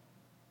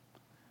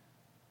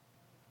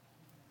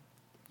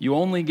 You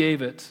only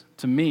gave it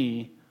to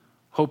me,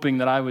 hoping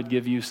that I would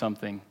give you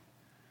something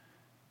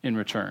in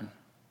return."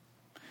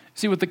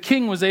 See, what the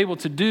king was able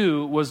to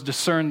do was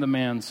discern the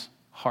man's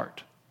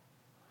heart.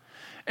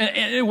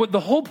 And the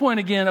whole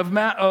point, again, of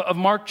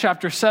Mark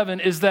chapter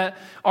 7 is that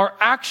our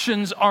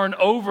actions are an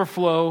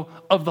overflow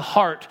of the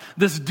heart,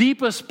 this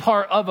deepest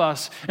part of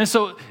us. And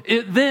so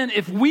then,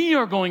 if we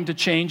are going to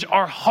change,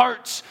 our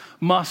hearts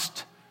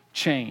must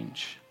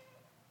change.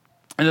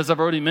 And as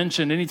I've already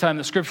mentioned, anytime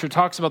that Scripture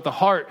talks about the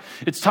heart,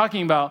 it's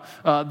talking about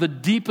the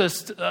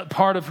deepest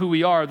part of who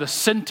we are, the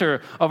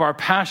center of our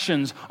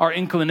passions, our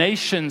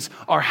inclinations,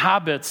 our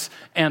habits,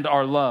 and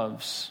our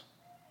loves.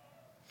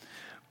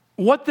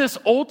 What this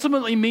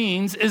ultimately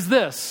means is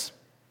this,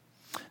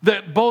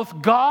 that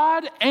both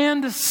God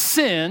and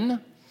sin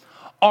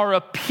are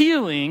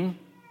appealing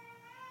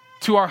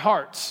to our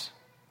hearts.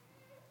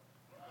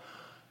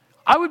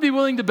 I would be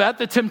willing to bet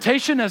that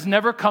temptation has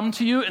never come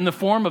to you in the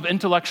form of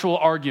intellectual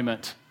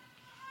argument.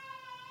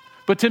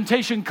 But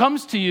temptation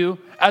comes to you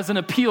as an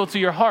appeal to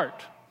your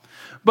heart.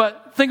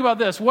 But think about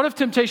this. What if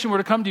temptation were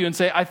to come to you and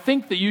say, I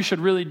think that you should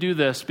really do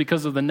this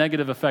because of the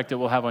negative effect it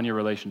will have on your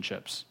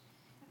relationships?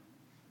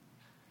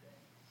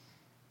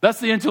 That's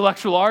the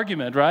intellectual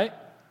argument, right?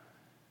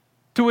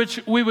 To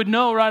which we would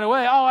know right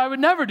away, oh, I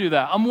would never do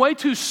that. I'm way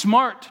too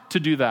smart to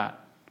do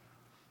that.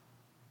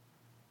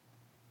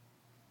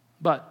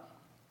 But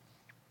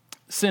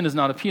sin is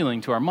not appealing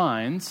to our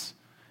minds,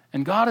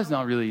 and God is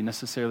not really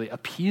necessarily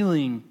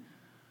appealing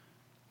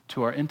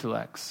to our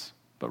intellects,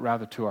 but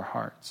rather to our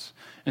hearts.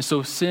 And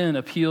so sin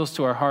appeals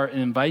to our heart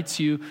and invites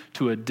you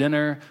to a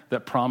dinner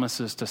that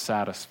promises to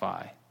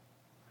satisfy.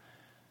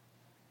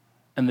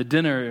 And the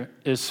dinner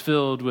is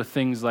filled with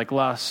things like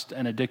lust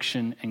and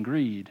addiction and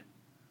greed.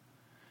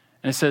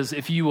 And it says,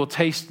 if you will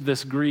taste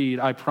this greed,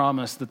 I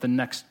promise that the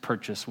next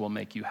purchase will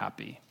make you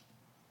happy.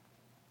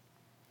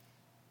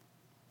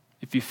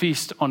 If you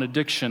feast on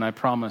addiction, I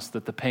promise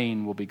that the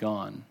pain will be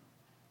gone.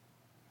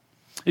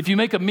 If you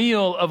make a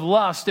meal of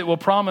lust, it will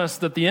promise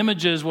that the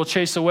images will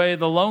chase away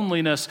the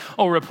loneliness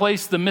or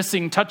replace the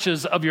missing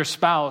touches of your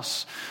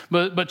spouse.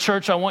 But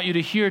church, I want you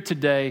to hear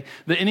today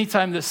that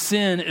anytime that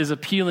sin is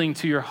appealing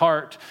to your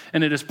heart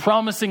and it is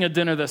promising a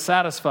dinner that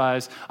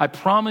satisfies, I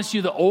promise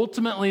you that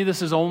ultimately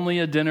this is only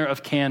a dinner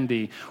of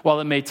candy.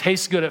 While it may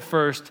taste good at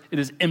first, it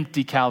is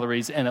empty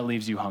calories and it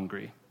leaves you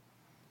hungry.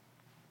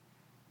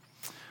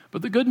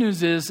 But the good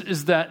news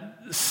is that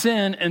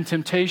sin and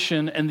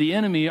temptation and the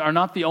enemy are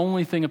not the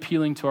only thing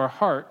appealing to our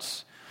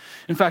hearts.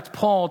 In fact,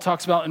 Paul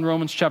talks about in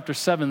Romans chapter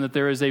 7 that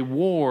there is a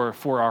war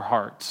for our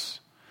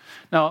hearts.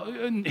 Now,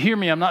 hear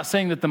me, I'm not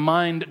saying that the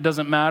mind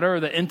doesn't matter or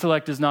the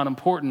intellect is not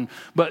important,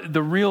 but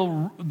the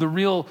real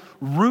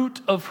root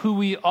of who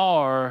we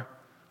are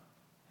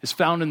is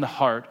found in the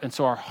heart, and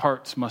so our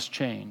hearts must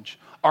change.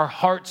 Our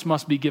hearts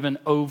must be given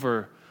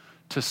over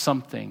to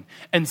something.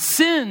 And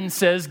sin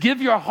says,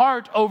 give your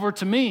heart over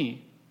to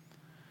me.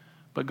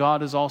 But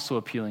God is also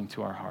appealing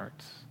to our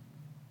hearts.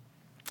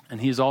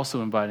 And he is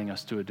also inviting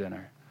us to a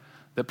dinner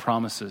that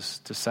promises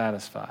to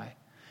satisfy.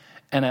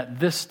 And at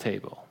this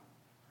table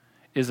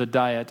is a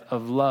diet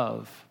of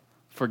love,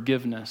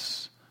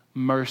 forgiveness,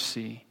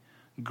 mercy,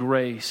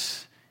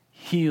 grace,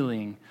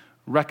 healing,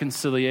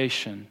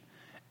 reconciliation,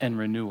 and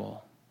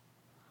renewal.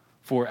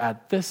 For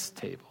at this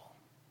table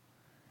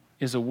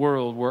is a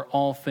world where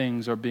all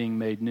things are being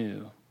made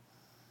new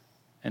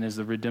and is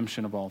the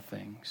redemption of all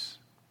things.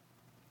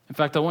 In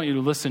fact, I want you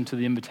to listen to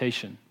the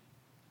invitation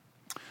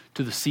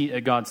to the seat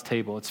at God's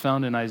table. It's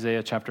found in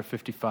Isaiah chapter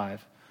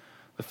 55,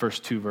 the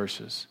first 2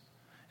 verses.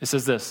 It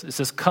says this, it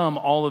says, come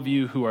all of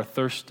you who are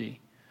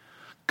thirsty,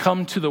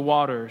 come to the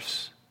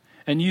waters,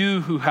 and you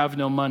who have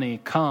no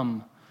money,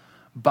 come,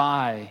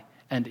 buy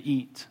and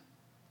eat.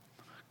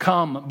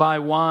 Come, buy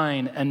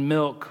wine and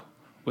milk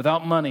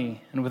without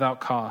money and without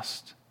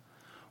cost.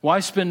 Why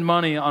spend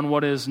money on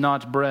what is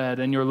not bread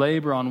and your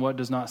labor on what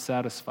does not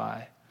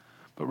satisfy?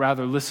 But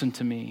rather listen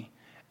to me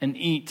and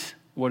eat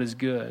what is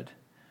good,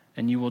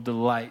 and you will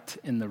delight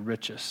in the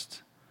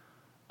richest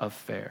of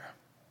fare.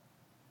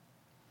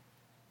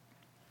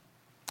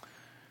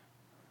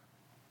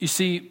 You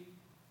see,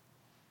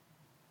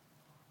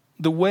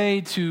 the way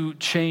to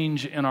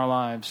change in our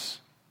lives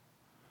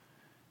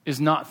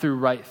is not through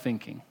right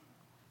thinking.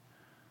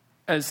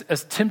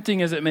 As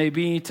tempting as it may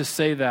be to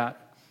say that,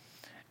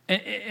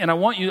 and I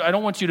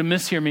don't want you to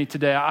mishear me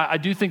today. I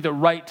do think that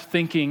right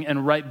thinking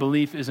and right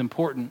belief is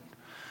important,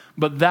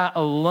 but that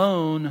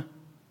alone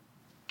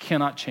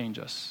cannot change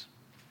us.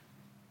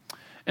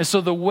 And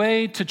so the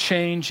way to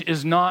change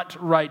is not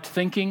right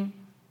thinking.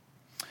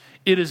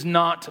 It is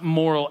not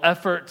moral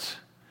effort.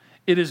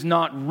 It is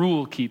not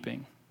rule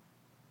keeping,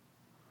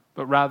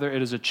 but rather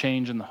it is a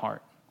change in the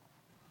heart.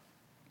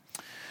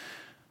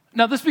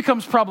 Now, this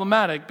becomes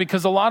problematic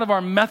because a lot of our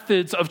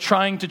methods of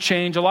trying to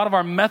change, a lot of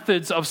our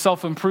methods of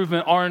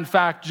self-improvement are in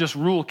fact just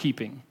rule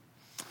keeping.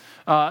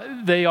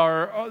 They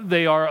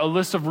are a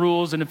list of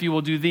rules, and if you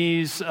will do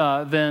these,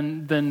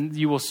 then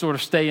you will sort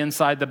of stay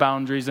inside the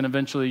boundaries, and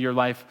eventually your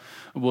life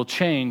will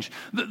change.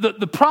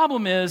 The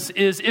problem is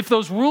if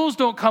those rules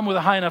don't come with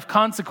a high enough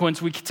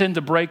consequence, we tend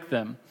to break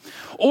them.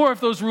 Or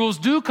if those rules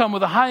do come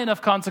with a high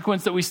enough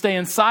consequence that we stay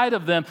inside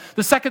of them,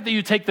 the second that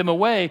you take them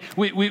away,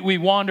 we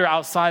wander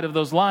outside of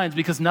those lines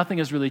because nothing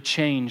has really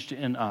changed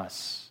in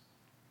us.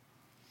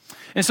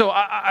 And so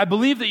I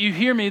believe that you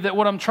hear me, that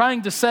what I'm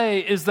trying to say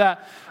is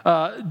that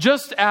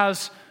just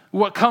as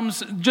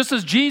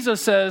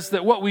Jesus says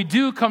that what we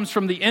do comes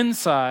from the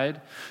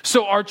inside,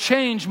 so our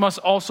change must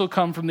also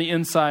come from the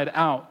inside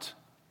out.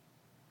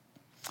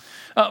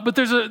 But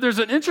there's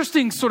an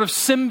interesting sort of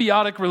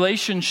symbiotic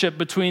relationship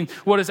between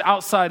what is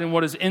outside and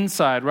what is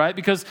inside, right?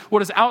 Because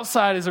what is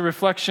outside is a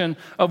reflection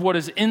of what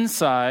is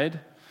inside.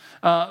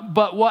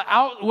 But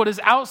what is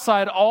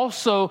outside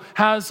also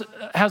has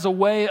a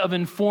way of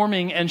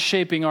informing and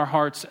shaping our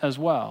hearts as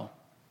well.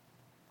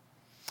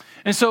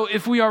 And so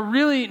if we are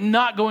really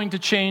not going to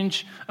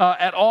change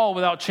at all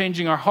without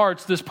changing our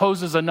hearts, this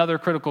poses another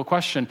critical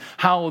question.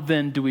 How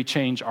then do we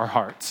change our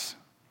hearts,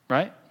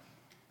 right?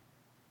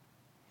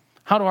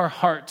 How do our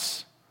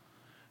hearts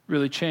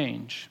really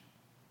change?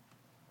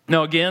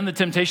 Now, again, the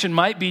temptation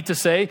might be to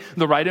say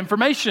the right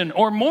information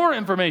or more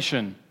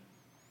information.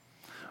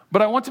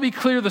 But I want to be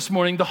clear this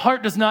morning, the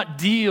heart does not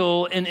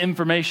deal in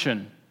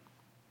information.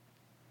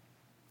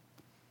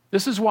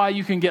 This is why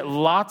you can get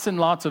lots and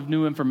lots of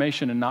new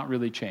information and not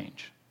really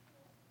change.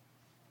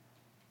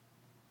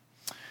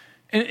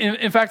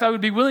 In fact, I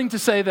would be willing to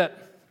say that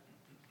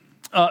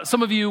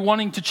some of you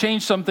wanting to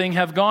change something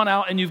have gone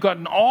out and you've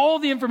gotten all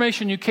the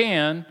information you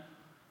can,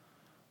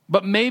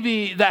 but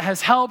maybe that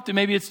has helped, and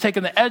maybe it's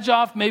taken the edge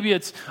off, maybe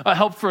it's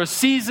helped for a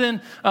season,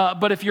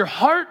 but if your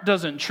heart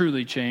doesn't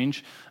truly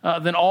change,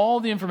 then all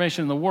the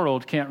information in the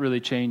world can't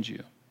really change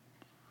you.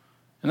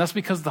 And that's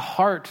because the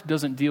heart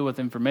doesn't deal with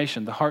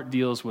information. The heart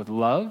deals with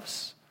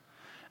loves,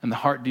 and the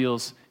heart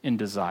deals in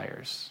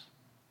desires.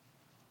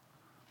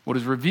 What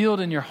is revealed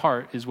in your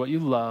heart is what you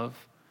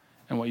love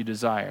and what you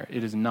desire.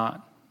 It is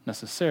not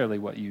necessarily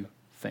what you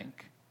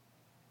think.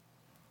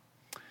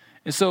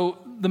 And so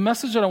the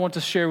message that I want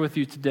to share with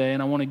you today,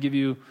 and I want to give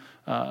you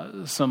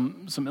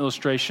some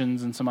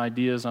illustrations and some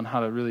ideas on how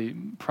to really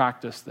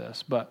practice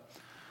this, but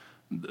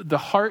the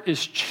heart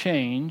is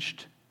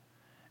changed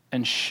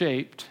and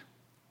shaped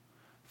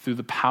through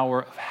the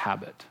power of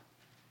habit.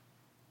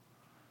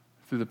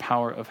 Through the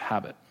power of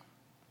habit.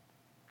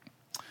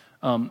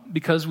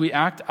 Because we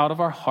act out of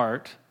our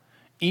heart,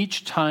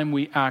 each time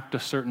we act a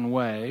certain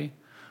way,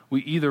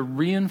 we either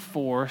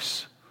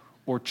reinforce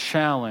or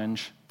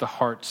challenge the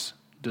heart's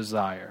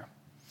desire.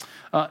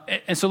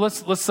 And so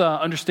let's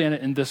understand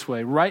it in this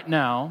way. Right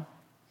now,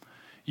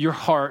 your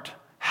heart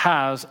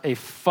has a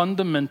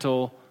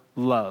fundamental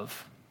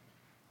love.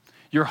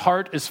 Your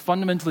heart is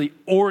fundamentally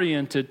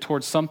oriented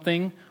towards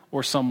something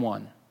or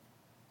someone.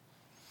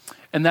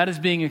 And that is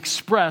being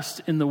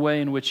expressed in the way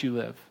in which you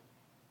live.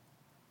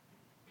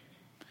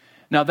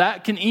 Now,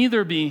 that can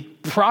either be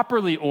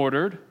properly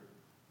ordered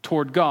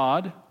toward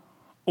God,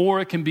 or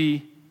it can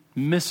be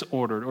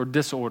misordered or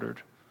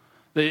disordered.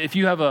 If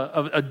you have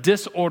a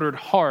disordered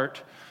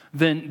heart,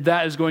 then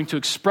that is going to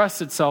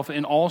express itself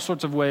in all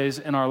sorts of ways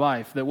in our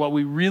life. That what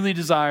we really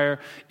desire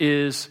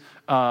is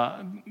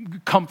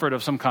comfort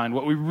of some kind.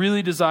 What we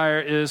really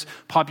desire is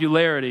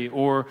popularity,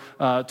 or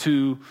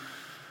to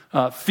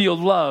feel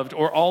loved,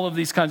 or all of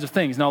these kinds of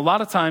things. Now, a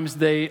lot of times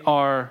they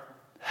are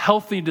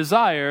healthy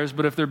desires,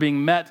 but if they're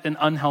being met in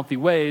unhealthy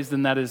ways,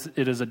 then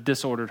it is a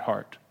disordered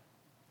heart.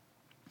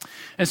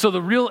 And so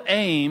the real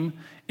aim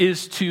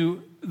is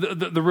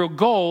the real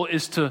goal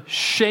is to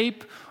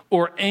shape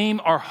or aim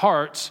our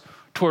hearts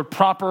toward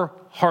proper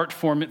heart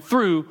forming,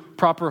 through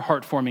proper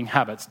heart forming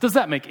habits. Does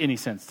that make any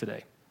sense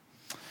today?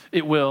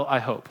 It will, I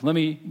hope. Let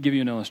me give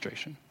you an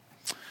illustration.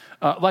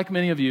 Like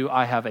many of you,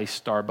 I have a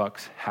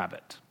Starbucks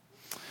habit.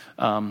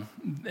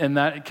 And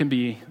that can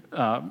be,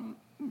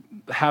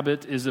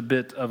 habit is a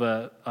bit of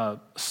a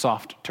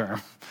soft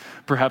term.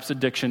 Perhaps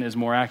addiction is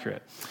more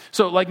accurate.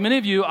 So like many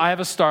of you, I have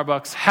a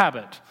Starbucks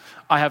habit.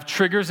 I have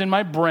triggers in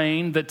my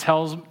brain that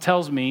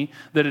tells me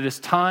that it is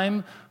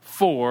time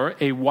for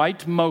a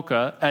white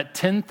mocha at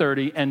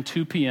 10:30 and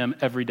 2 p.m.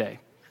 every day.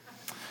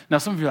 Now,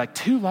 some of you are like,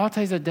 2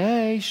 lattes a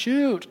day?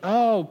 Shoot.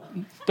 Oh,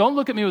 don't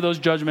look at me with those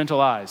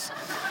judgmental eyes.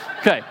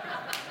 Okay.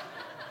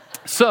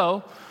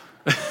 So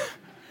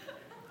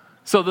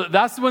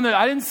that's when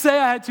I didn't say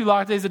I had 2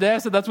 lattes a day. I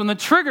said that's when the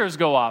triggers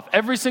go off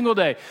every single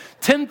day.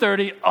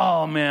 10:30,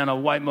 oh man, a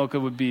white mocha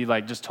would be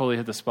like just totally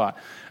hit the spot.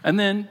 And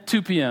then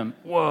 2 p.m.,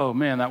 whoa,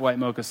 man, that white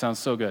mocha sounds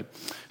so good.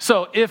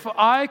 So if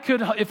I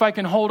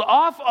can hold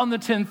off on the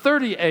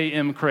 10:30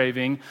 a.m.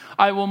 craving,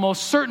 I will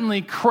most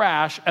certainly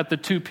crash at the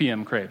 2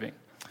 p.m. craving.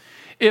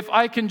 If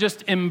I can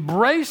just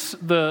embrace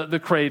the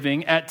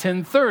craving at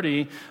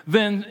 10:30,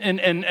 then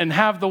and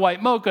have the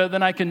white mocha,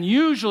 then I can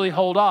usually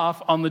hold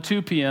off on the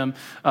 2 p.m.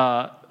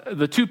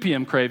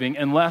 Craving,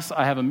 unless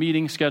I have a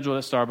meeting scheduled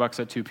at Starbucks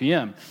at 2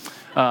 p.m.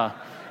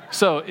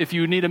 So if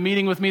you need a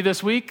meeting with me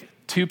this week,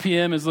 2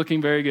 p.m. is looking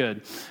very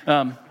good.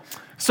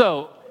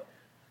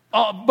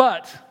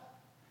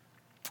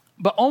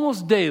 But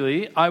almost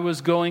daily, I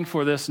was going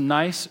for this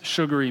nice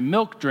sugary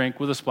milk drink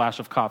with a splash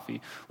of coffee.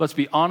 Let's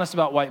be honest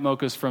about white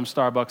mochas from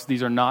Starbucks.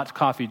 These are not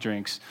coffee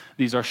drinks.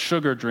 These are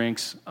sugar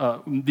drinks.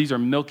 These are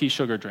milky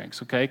sugar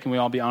drinks, okay? Can we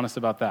all be honest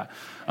about that?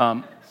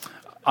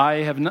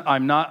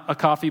 I'm not a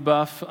coffee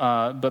buff,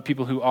 but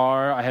people who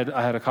are, I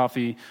had a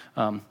coffee,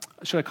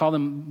 should I call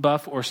them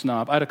buff or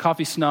snob? I had a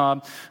coffee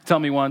snob tell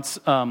me once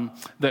that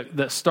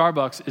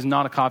Starbucks is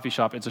not a coffee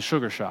shop, it's a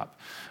sugar shop.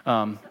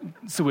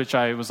 To which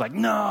I was like,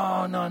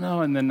 no,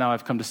 and then now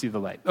I've come to see the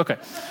light. Okay,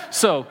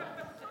 so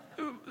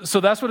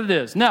that's what it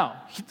is.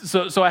 Now,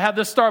 so I had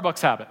this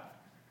Starbucks habit.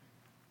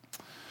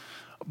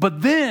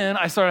 But then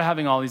I started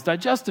having all these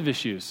digestive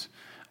issues,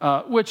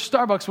 which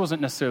Starbucks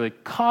wasn't necessarily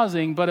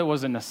causing, but it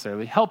wasn't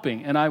necessarily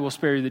helping. And I will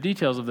spare you the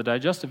details of the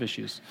digestive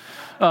issues.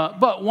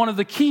 But one of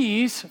the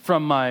keys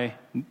from my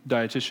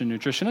dietitian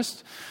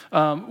nutritionist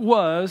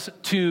was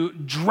to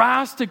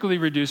drastically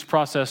reduce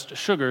processed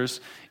sugars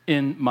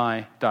in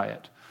my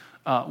diet,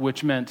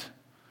 which meant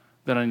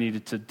that I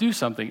needed to do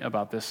something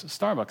about this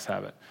Starbucks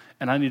habit.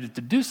 And I needed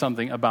to do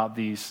something about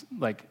these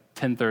like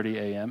 10:30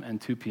 a.m. and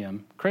 2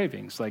 p.m.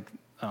 cravings.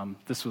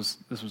 This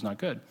was not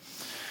good.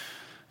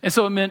 And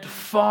so it meant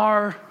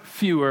far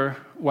fewer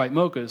white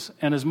mochas.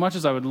 And as much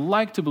as I would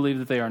like to believe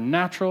that they are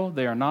natural,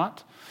 they are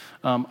not.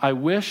 I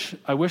wish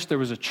there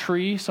was a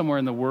tree somewhere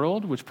in the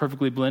world which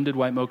perfectly blended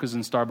white mochas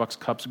and Starbucks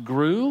cups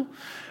grew,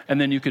 and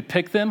then you could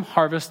pick them,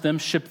 harvest them,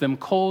 ship them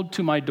cold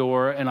to my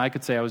door, and I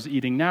could say I was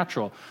eating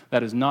natural.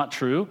 That is not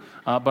true,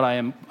 but I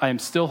am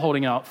still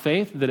holding out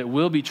faith that it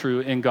will be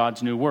true in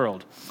God's new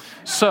world.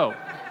 So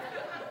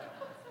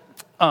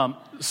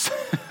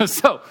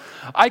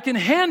I can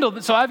handle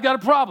this. So I've got a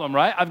problem,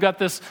 right? I've got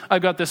this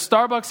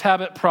Starbucks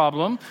habit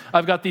problem.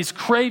 I've got these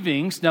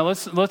cravings. Now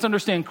let's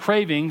understand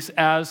cravings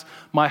as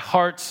my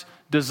heart's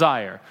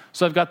desire.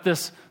 So I've got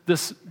this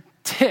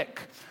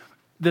tick,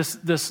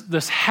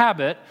 this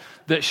habit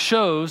that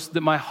shows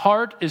that my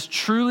heart is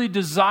truly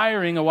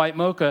desiring a white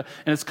mocha,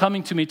 and it's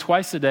coming to me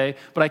twice a day,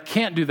 but I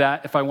can't do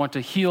that if I want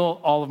to heal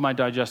all of my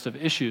digestive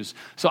issues.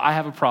 So I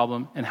have a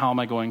problem, and how am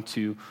I going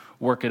to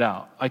work it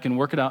out? I can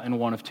work it out in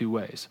one of two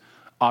ways.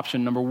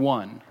 Option number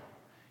one,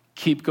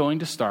 keep going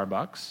to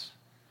Starbucks,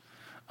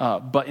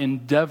 but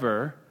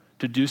endeavor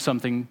to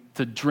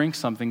drink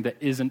something that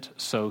isn't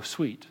so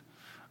sweet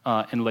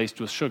and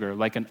laced with sugar,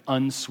 like an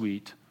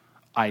unsweet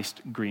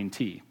iced green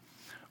tea,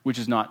 which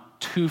is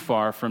not too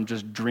far from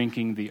just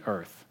drinking the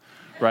earth,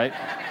 right?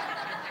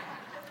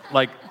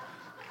 Like,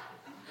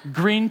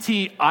 green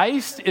tea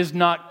iced is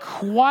not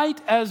quite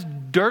as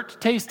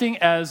dirt tasting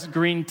as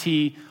green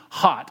tea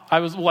hot. I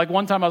was like,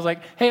 one time I was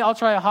like, hey, I'll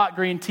try a hot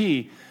green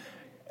tea.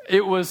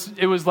 It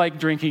was like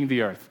drinking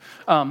the earth.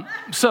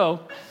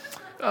 So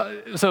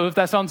if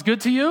that sounds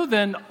good to you,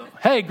 then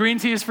hey, green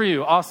tea is for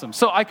you. Awesome.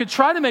 So I could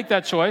try to make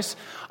that choice.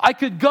 I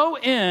could go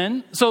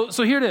in. So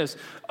here it is.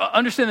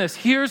 Understand this.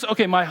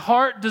 My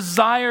heart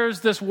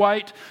desires this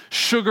white,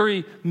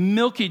 sugary,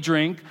 milky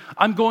drink.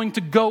 I'm going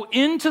to go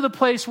into the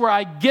place where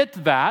I get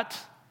that,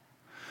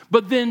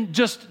 but then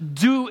just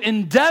do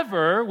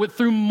endeavor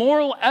through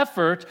moral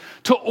effort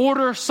to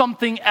order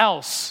something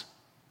else.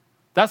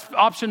 That's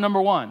option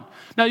number one.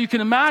 Now, you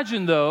can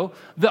imagine, though,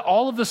 that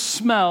all of the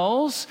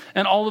smells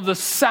and all of the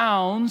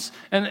sounds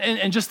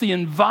and just the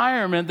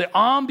environment, the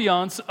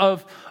ambiance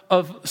of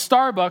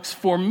Starbucks,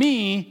 for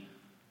me,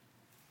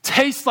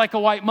 tastes like a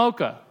white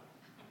mocha.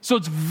 So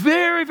it's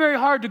very, very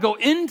hard to go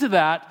into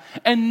that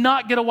and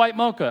not get a white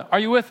mocha. Are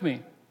you with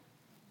me?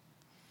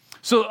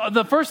 So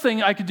the first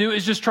thing I could do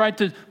is just try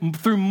to,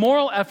 through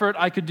moral effort,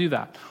 I could do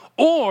that.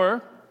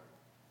 Or,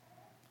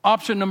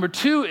 option number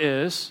two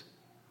is,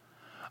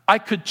 I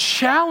could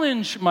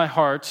challenge my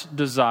heart's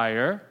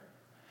desire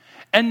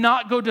and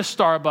not go to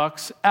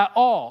Starbucks at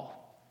all.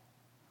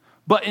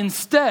 But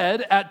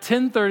instead, at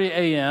 10:30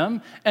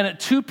 a.m. and at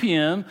 2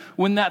 p.m.,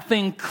 when that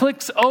thing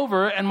clicks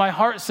over and my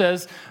heart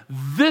says,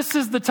 this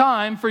is the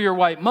time for your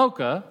white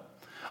mocha,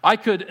 I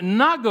could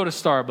not go to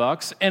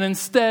Starbucks and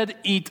instead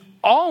eat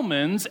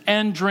almonds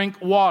and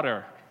drink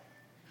water.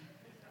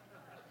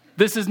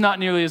 This is not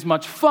nearly as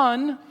much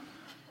fun,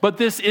 but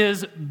this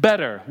is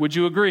better. Would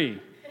you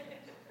agree?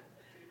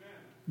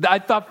 I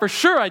thought for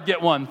sure I'd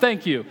get one.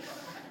 Thank you.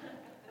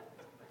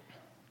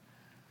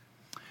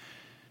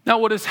 Now,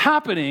 what is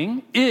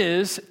happening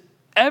is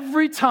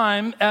every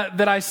time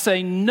that I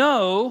say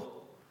no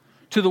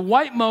to the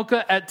white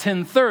mocha at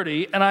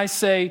 10:30 and I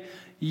say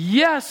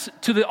yes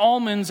to the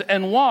almonds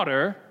and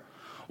water,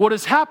 what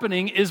is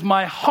happening is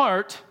my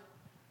heart's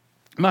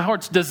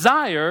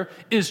desire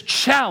is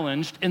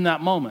challenged in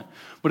that moment.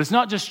 But it's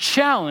not just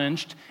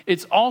challenged,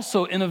 it's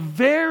also in a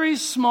very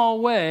small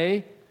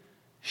way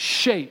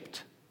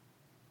shaped.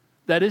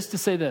 That is to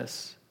say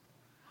this,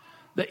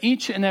 that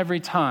each and every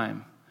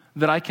time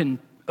that I can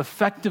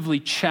effectively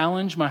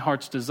challenge my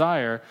heart's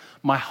desire,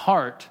 my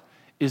heart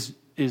is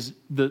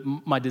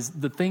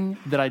the thing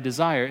that I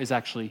desire is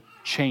actually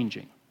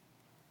changing.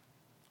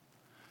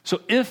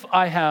 So if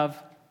I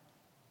have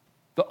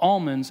the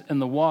almonds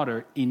and the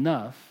water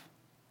enough,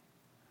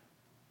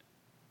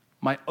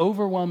 my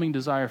overwhelming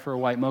desire for a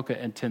white mocha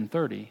at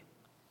 10:30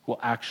 will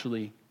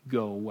actually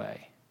go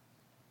away.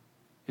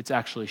 It's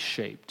actually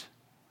shaped.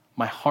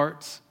 My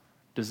heart's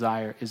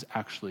desire is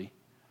actually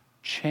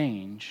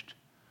changed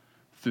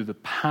through the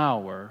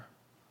power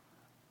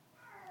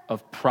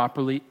of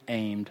properly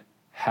aimed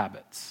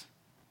habits.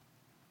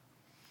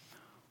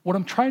 What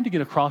I'm trying to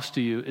get across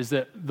to you is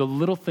that the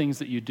little things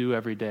that you do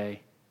every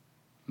day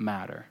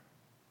matter.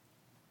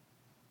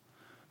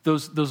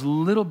 Those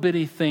little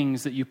bitty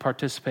things that you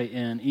participate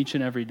in each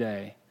and every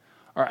day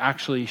are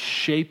actually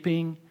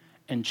shaping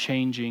and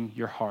changing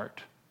your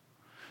heart.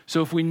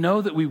 So if we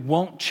know that we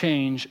won't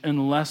change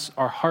unless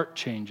our heart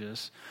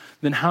changes,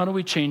 then how do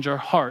we change our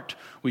heart?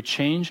 We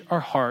change our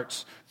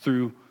hearts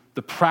through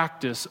the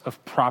practice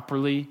of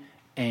properly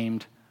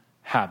aimed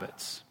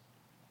habits.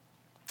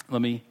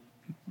 Let me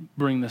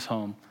bring this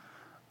home.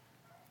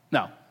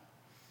 Now,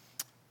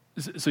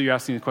 so you're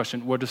asking the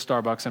question, what does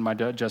Starbucks and my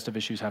digestive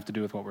issues have to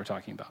do with what we're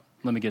talking about?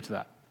 Let me get to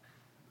that.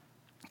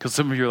 Because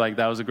some of you are like,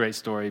 that was a great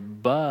story,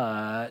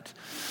 but...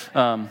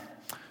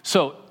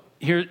 So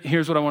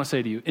here's what I want to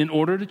say to you. In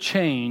order to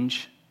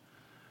change,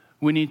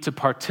 we need to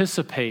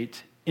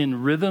participate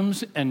in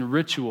rhythms and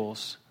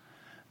rituals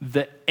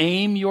that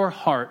aim your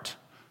heart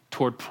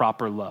toward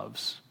proper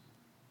loves.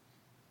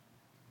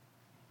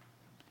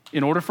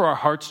 In order for our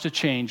hearts to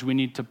change, we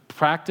need to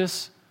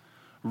practice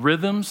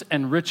rhythms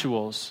and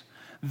rituals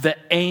that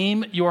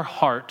aim your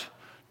heart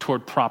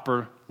toward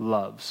proper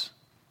loves.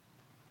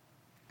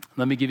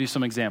 Let me give you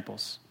some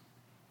examples.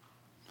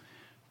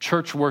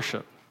 Church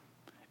worship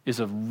is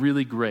a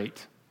really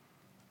great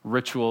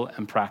ritual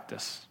and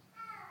practice.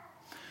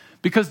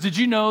 Because did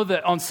you know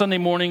that on Sunday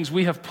mornings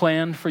we have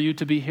planned for you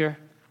to be here?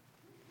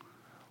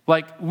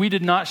 Like, we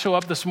did not show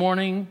up this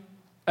morning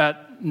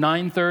at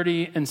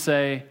 9:30 and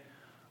say,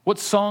 what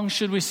song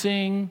should we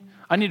sing?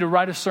 I need to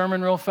write a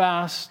sermon real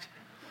fast.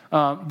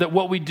 That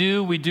what we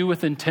do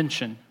with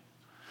intention.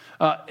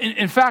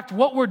 In fact,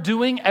 what we're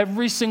doing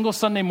every single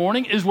Sunday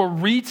morning is we're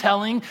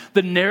retelling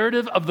the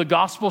narrative of the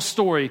gospel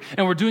story.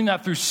 And we're doing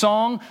that through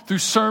song, through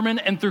sermon,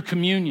 and through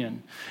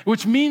communion.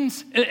 Which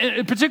means,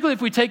 particularly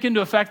if we take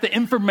into effect that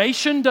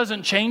information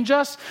doesn't change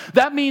us,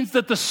 that means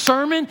that the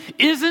sermon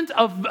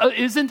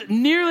isn't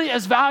nearly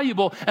as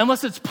valuable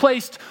unless it's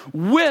placed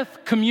with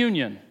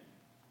communion.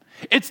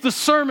 It's the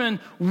sermon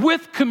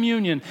with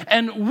communion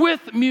and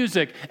with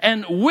music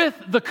and with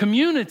the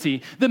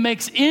community that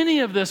makes any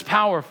of this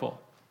powerful.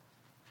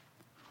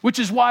 Which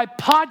is why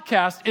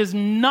podcast is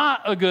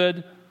not a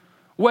good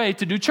way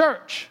to do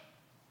church.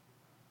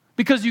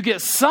 Because you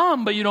get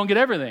some, but you don't get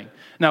everything.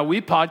 Now, we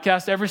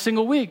podcast every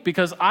single week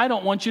because I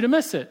don't want you to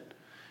miss it.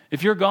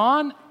 If you're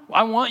gone,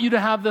 I want you to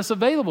have this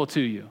available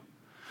to you.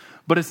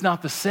 But it's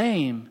not the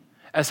same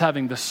as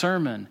having the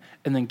sermon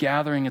and then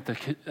gathering at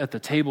the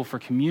table for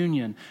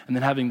communion and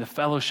then having the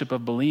fellowship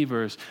of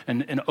believers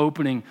and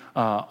opening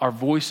our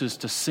voices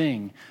to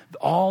sing.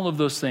 All of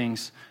those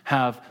things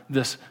have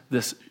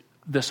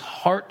this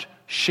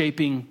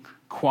heart-shaping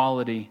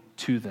quality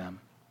to them.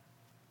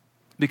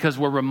 Because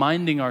we're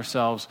reminding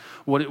ourselves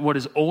what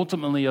is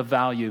ultimately of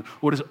value,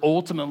 what is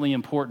ultimately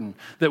important.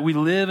 That we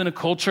live in a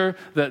culture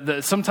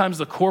that sometimes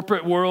the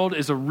corporate world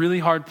is a really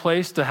hard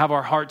place to have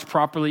our hearts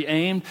properly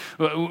aimed.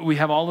 We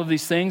have all of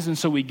these things, and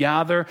so we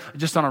gather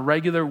just on a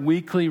regular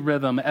weekly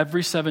rhythm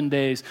every 7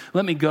 days.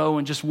 Let me go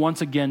and just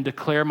once again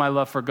declare my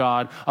love for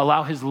God.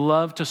 Allow His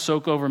love to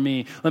soak over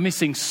me. Let me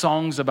sing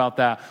songs about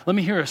that. Let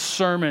me hear a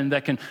sermon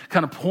that can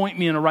kind of point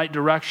me in the right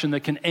direction, that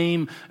can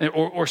aim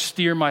or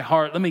steer my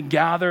heart. Let me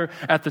gather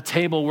at the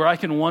table where I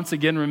can once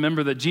again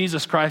remember that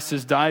Jesus Christ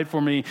has died for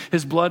me,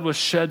 His blood was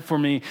shed for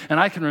me, and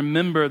I can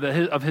remember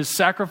of His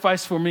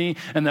sacrifice for me,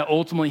 and that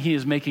ultimately He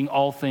is making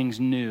all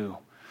things new.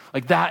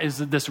 Like, that is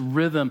this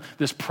rhythm,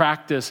 this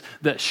practice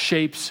that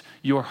shapes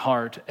your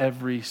heart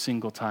every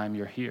single time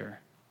you're here.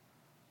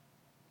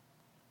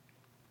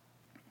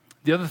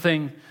 The other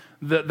thing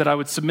that I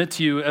would submit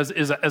to you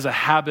as a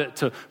habit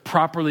to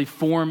properly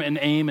form and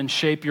aim and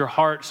shape your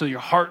heart so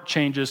your heart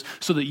changes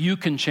so that you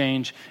can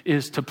change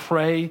is to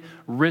pray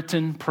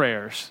written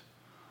prayers.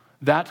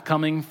 That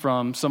coming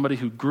from somebody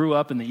who grew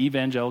up in the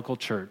evangelical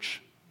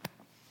church.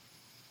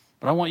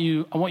 But I want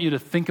you to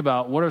think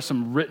about what are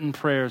some written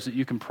prayers that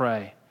you can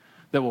pray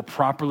that will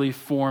properly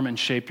form and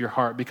shape your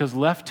heart. Because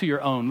left to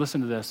your own,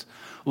 listen to this,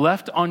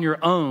 left on your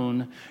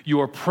own,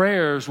 your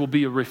prayers will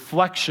be a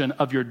reflection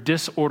of your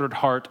disordered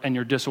heart and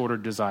your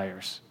disordered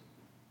desires.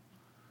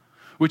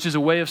 Which is a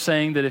way of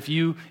saying that if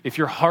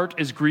your heart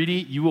is greedy,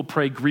 you will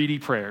pray greedy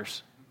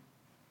prayers.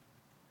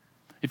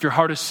 If your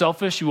heart is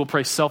selfish, you will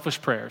pray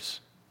selfish prayers.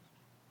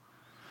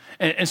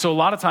 And so a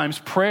lot of times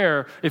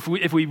prayer, if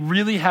we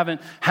really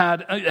haven't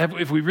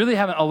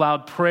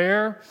allowed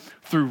prayer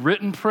through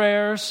written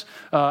prayers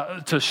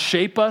to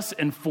shape us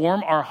and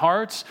form our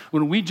hearts,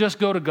 when we just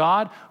go to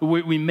God,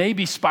 we may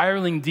be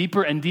spiraling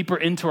deeper and deeper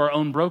into our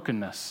own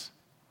brokenness.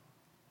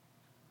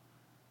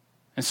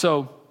 And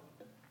so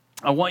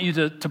I want you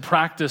to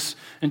practice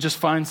and just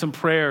find some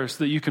prayers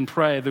that you can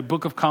pray. The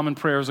Book of Common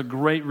Prayer is a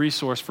great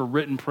resource for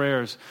written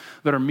prayers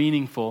that are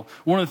meaningful.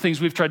 One of the things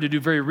we've tried to do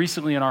very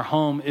recently in our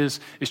home is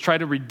try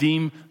to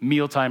redeem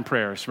mealtime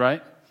prayers,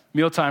 right?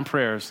 Mealtime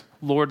prayers.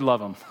 Lord,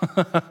 love them.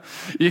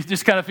 You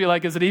just kind of feel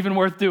like, is it even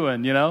worth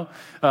doing, you know?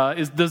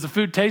 Does the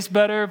food taste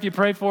better if you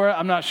pray for it?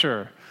 I'm not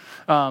sure.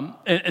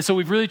 And so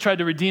we've really tried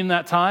to redeem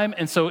that time.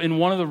 And so in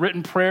one of the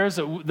written prayers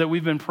that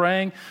we've been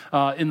praying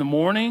in the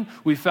morning,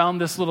 we found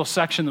this little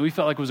section that we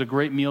felt like was a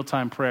great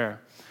mealtime prayer.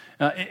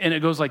 And it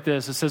goes like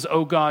this. It says,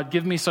 "Oh God,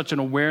 give me such an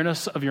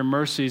awareness of your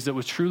mercies that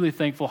with truly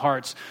thankful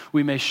hearts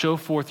we may show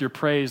forth your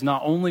praise,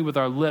 not only with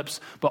our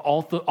lips, but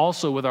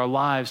also with our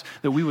lives,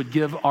 that we would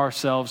give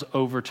ourselves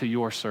over to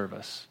your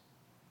service."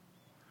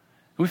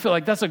 We feel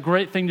like that's a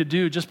great thing to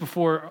do just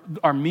before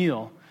our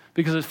meal.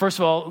 Because first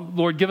of all,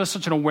 Lord, give us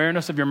such an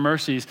awareness of your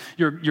mercies,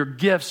 your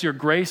gifts, your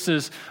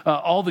graces,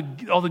 all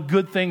the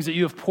good things that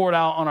you have poured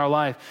out on our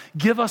life.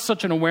 Give us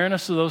such an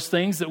awareness of those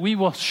things that we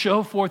will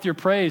show forth your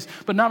praise,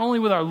 but not only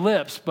with our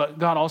lips, but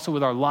God, also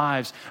with our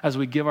lives as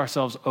we give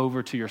ourselves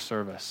over to your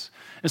service.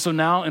 And so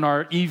now in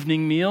our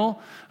evening meal,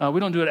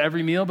 we don't do it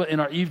every meal, but in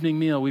our evening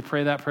meal, we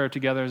pray that prayer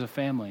together as a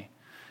family.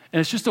 And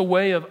it's just a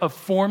way of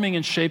forming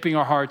and shaping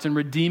our hearts and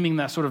redeeming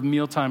that sort of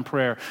mealtime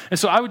prayer. And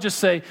so I would just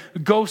say,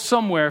 go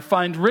somewhere,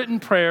 find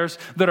written prayers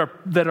that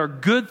are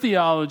good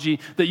theology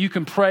that you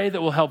can pray that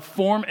will help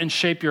form and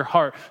shape your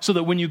heart. So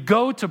that when you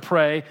go to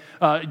pray,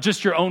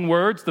 just your own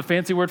words, the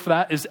fancy word for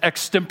that is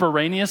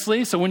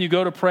extemporaneously. So when you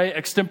go to pray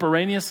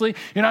extemporaneously,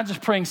 you're not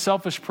just praying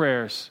selfish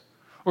prayers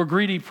or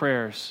greedy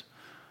prayers,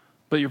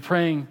 but you're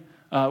praying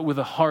with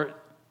a heart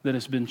that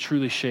has been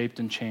truly shaped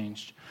and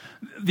changed.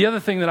 The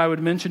other thing that I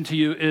would mention to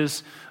you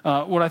is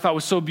what I thought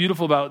was so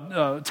beautiful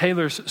about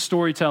Taylor's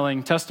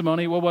storytelling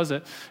testimony. What was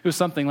it? It was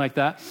something like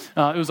that.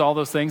 It was all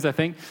those things, I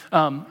think.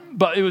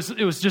 But it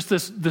was just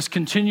this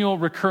continual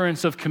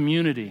recurrence of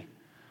community.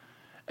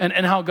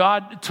 And how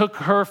God took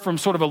her from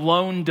sort of a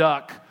lone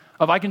duck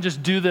of I can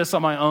just do this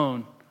on my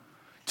own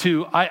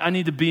to I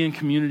need to be in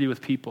community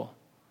with people.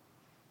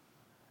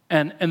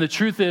 And the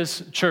truth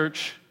is,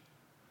 church,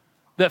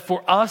 that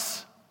for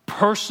us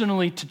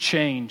personally to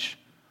change,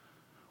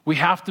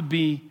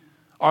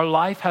 our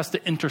life has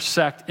to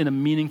intersect in a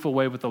meaningful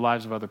way with the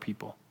lives of other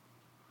people.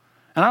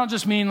 And I don't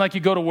just mean like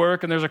you go to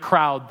work and there's a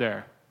crowd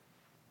there.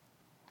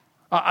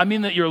 I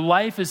mean that your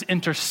life is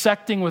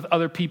intersecting with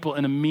other people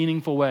in a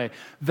meaningful way.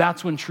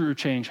 That's when true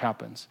change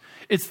happens.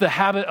 It's the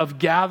habit of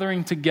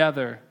gathering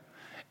together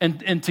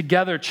and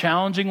together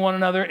challenging one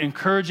another,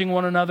 encouraging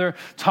one another,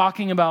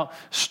 talking about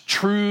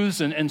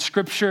truths and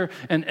scripture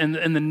and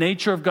the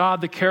nature of God,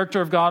 the character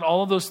of God,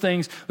 all of those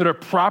things that are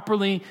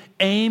properly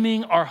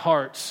aiming our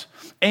hearts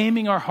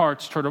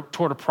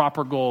toward a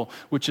proper goal,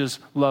 which is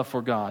love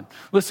for God.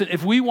 Listen,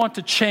 if we want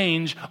to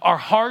change, our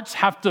hearts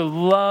have to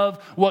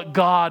love what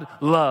God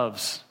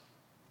loves.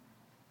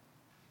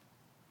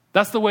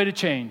 That's the way to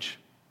change.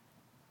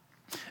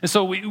 And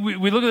so we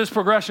look at this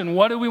progression.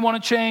 What do we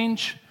want to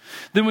change?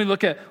 Then we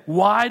look at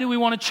why do we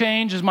want to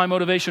change? Is my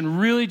motivation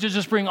really to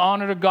just bring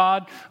honor to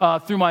God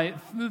through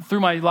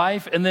my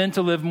life and then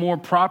to live more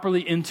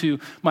properly into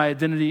my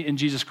identity in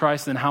Jesus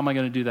Christ? Then how am I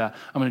going to do that?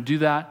 I'm going to do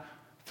that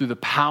through the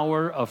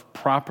power of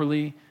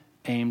properly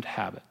aimed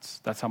habits.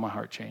 That's how my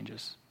heart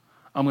changes.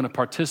 I'm going to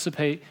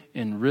participate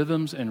in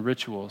rhythms and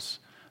rituals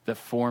that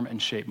form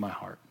and shape my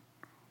heart.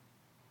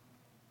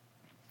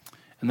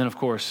 And then, of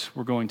course,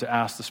 we're going to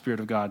ask the Spirit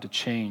of God to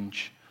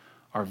change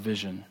our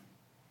vision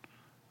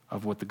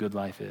of what the good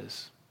life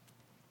is.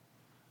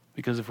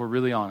 Because if we're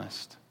really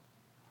honest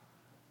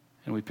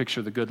and we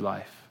picture the good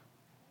life,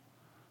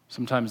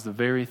 sometimes the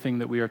very thing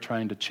that we are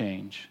trying to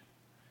change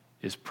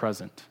is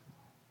present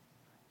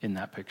in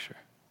that picture.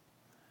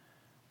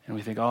 And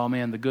we think, oh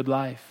man, the good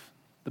life,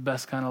 the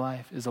best kind of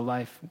life is a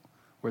life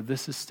where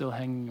this is still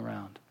hanging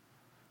around.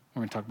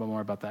 We're going to talk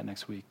more about that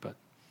next week, but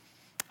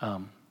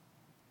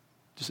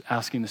just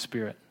asking the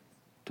Spirit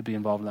to be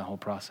involved in that whole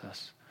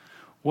process.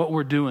 What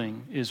we're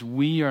doing is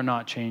we are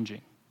not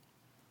changing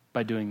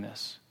by doing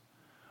this.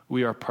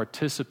 We are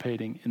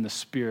participating in the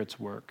Spirit's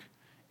work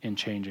in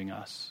changing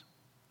us.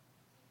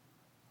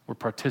 We're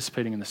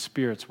participating in the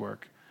Spirit's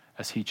work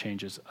as He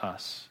changes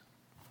us.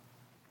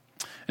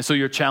 And so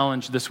your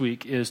challenge this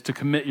week is to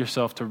commit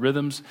yourself to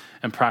rhythms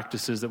and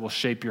practices that will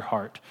shape your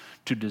heart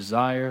to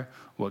desire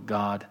what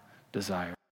God desires.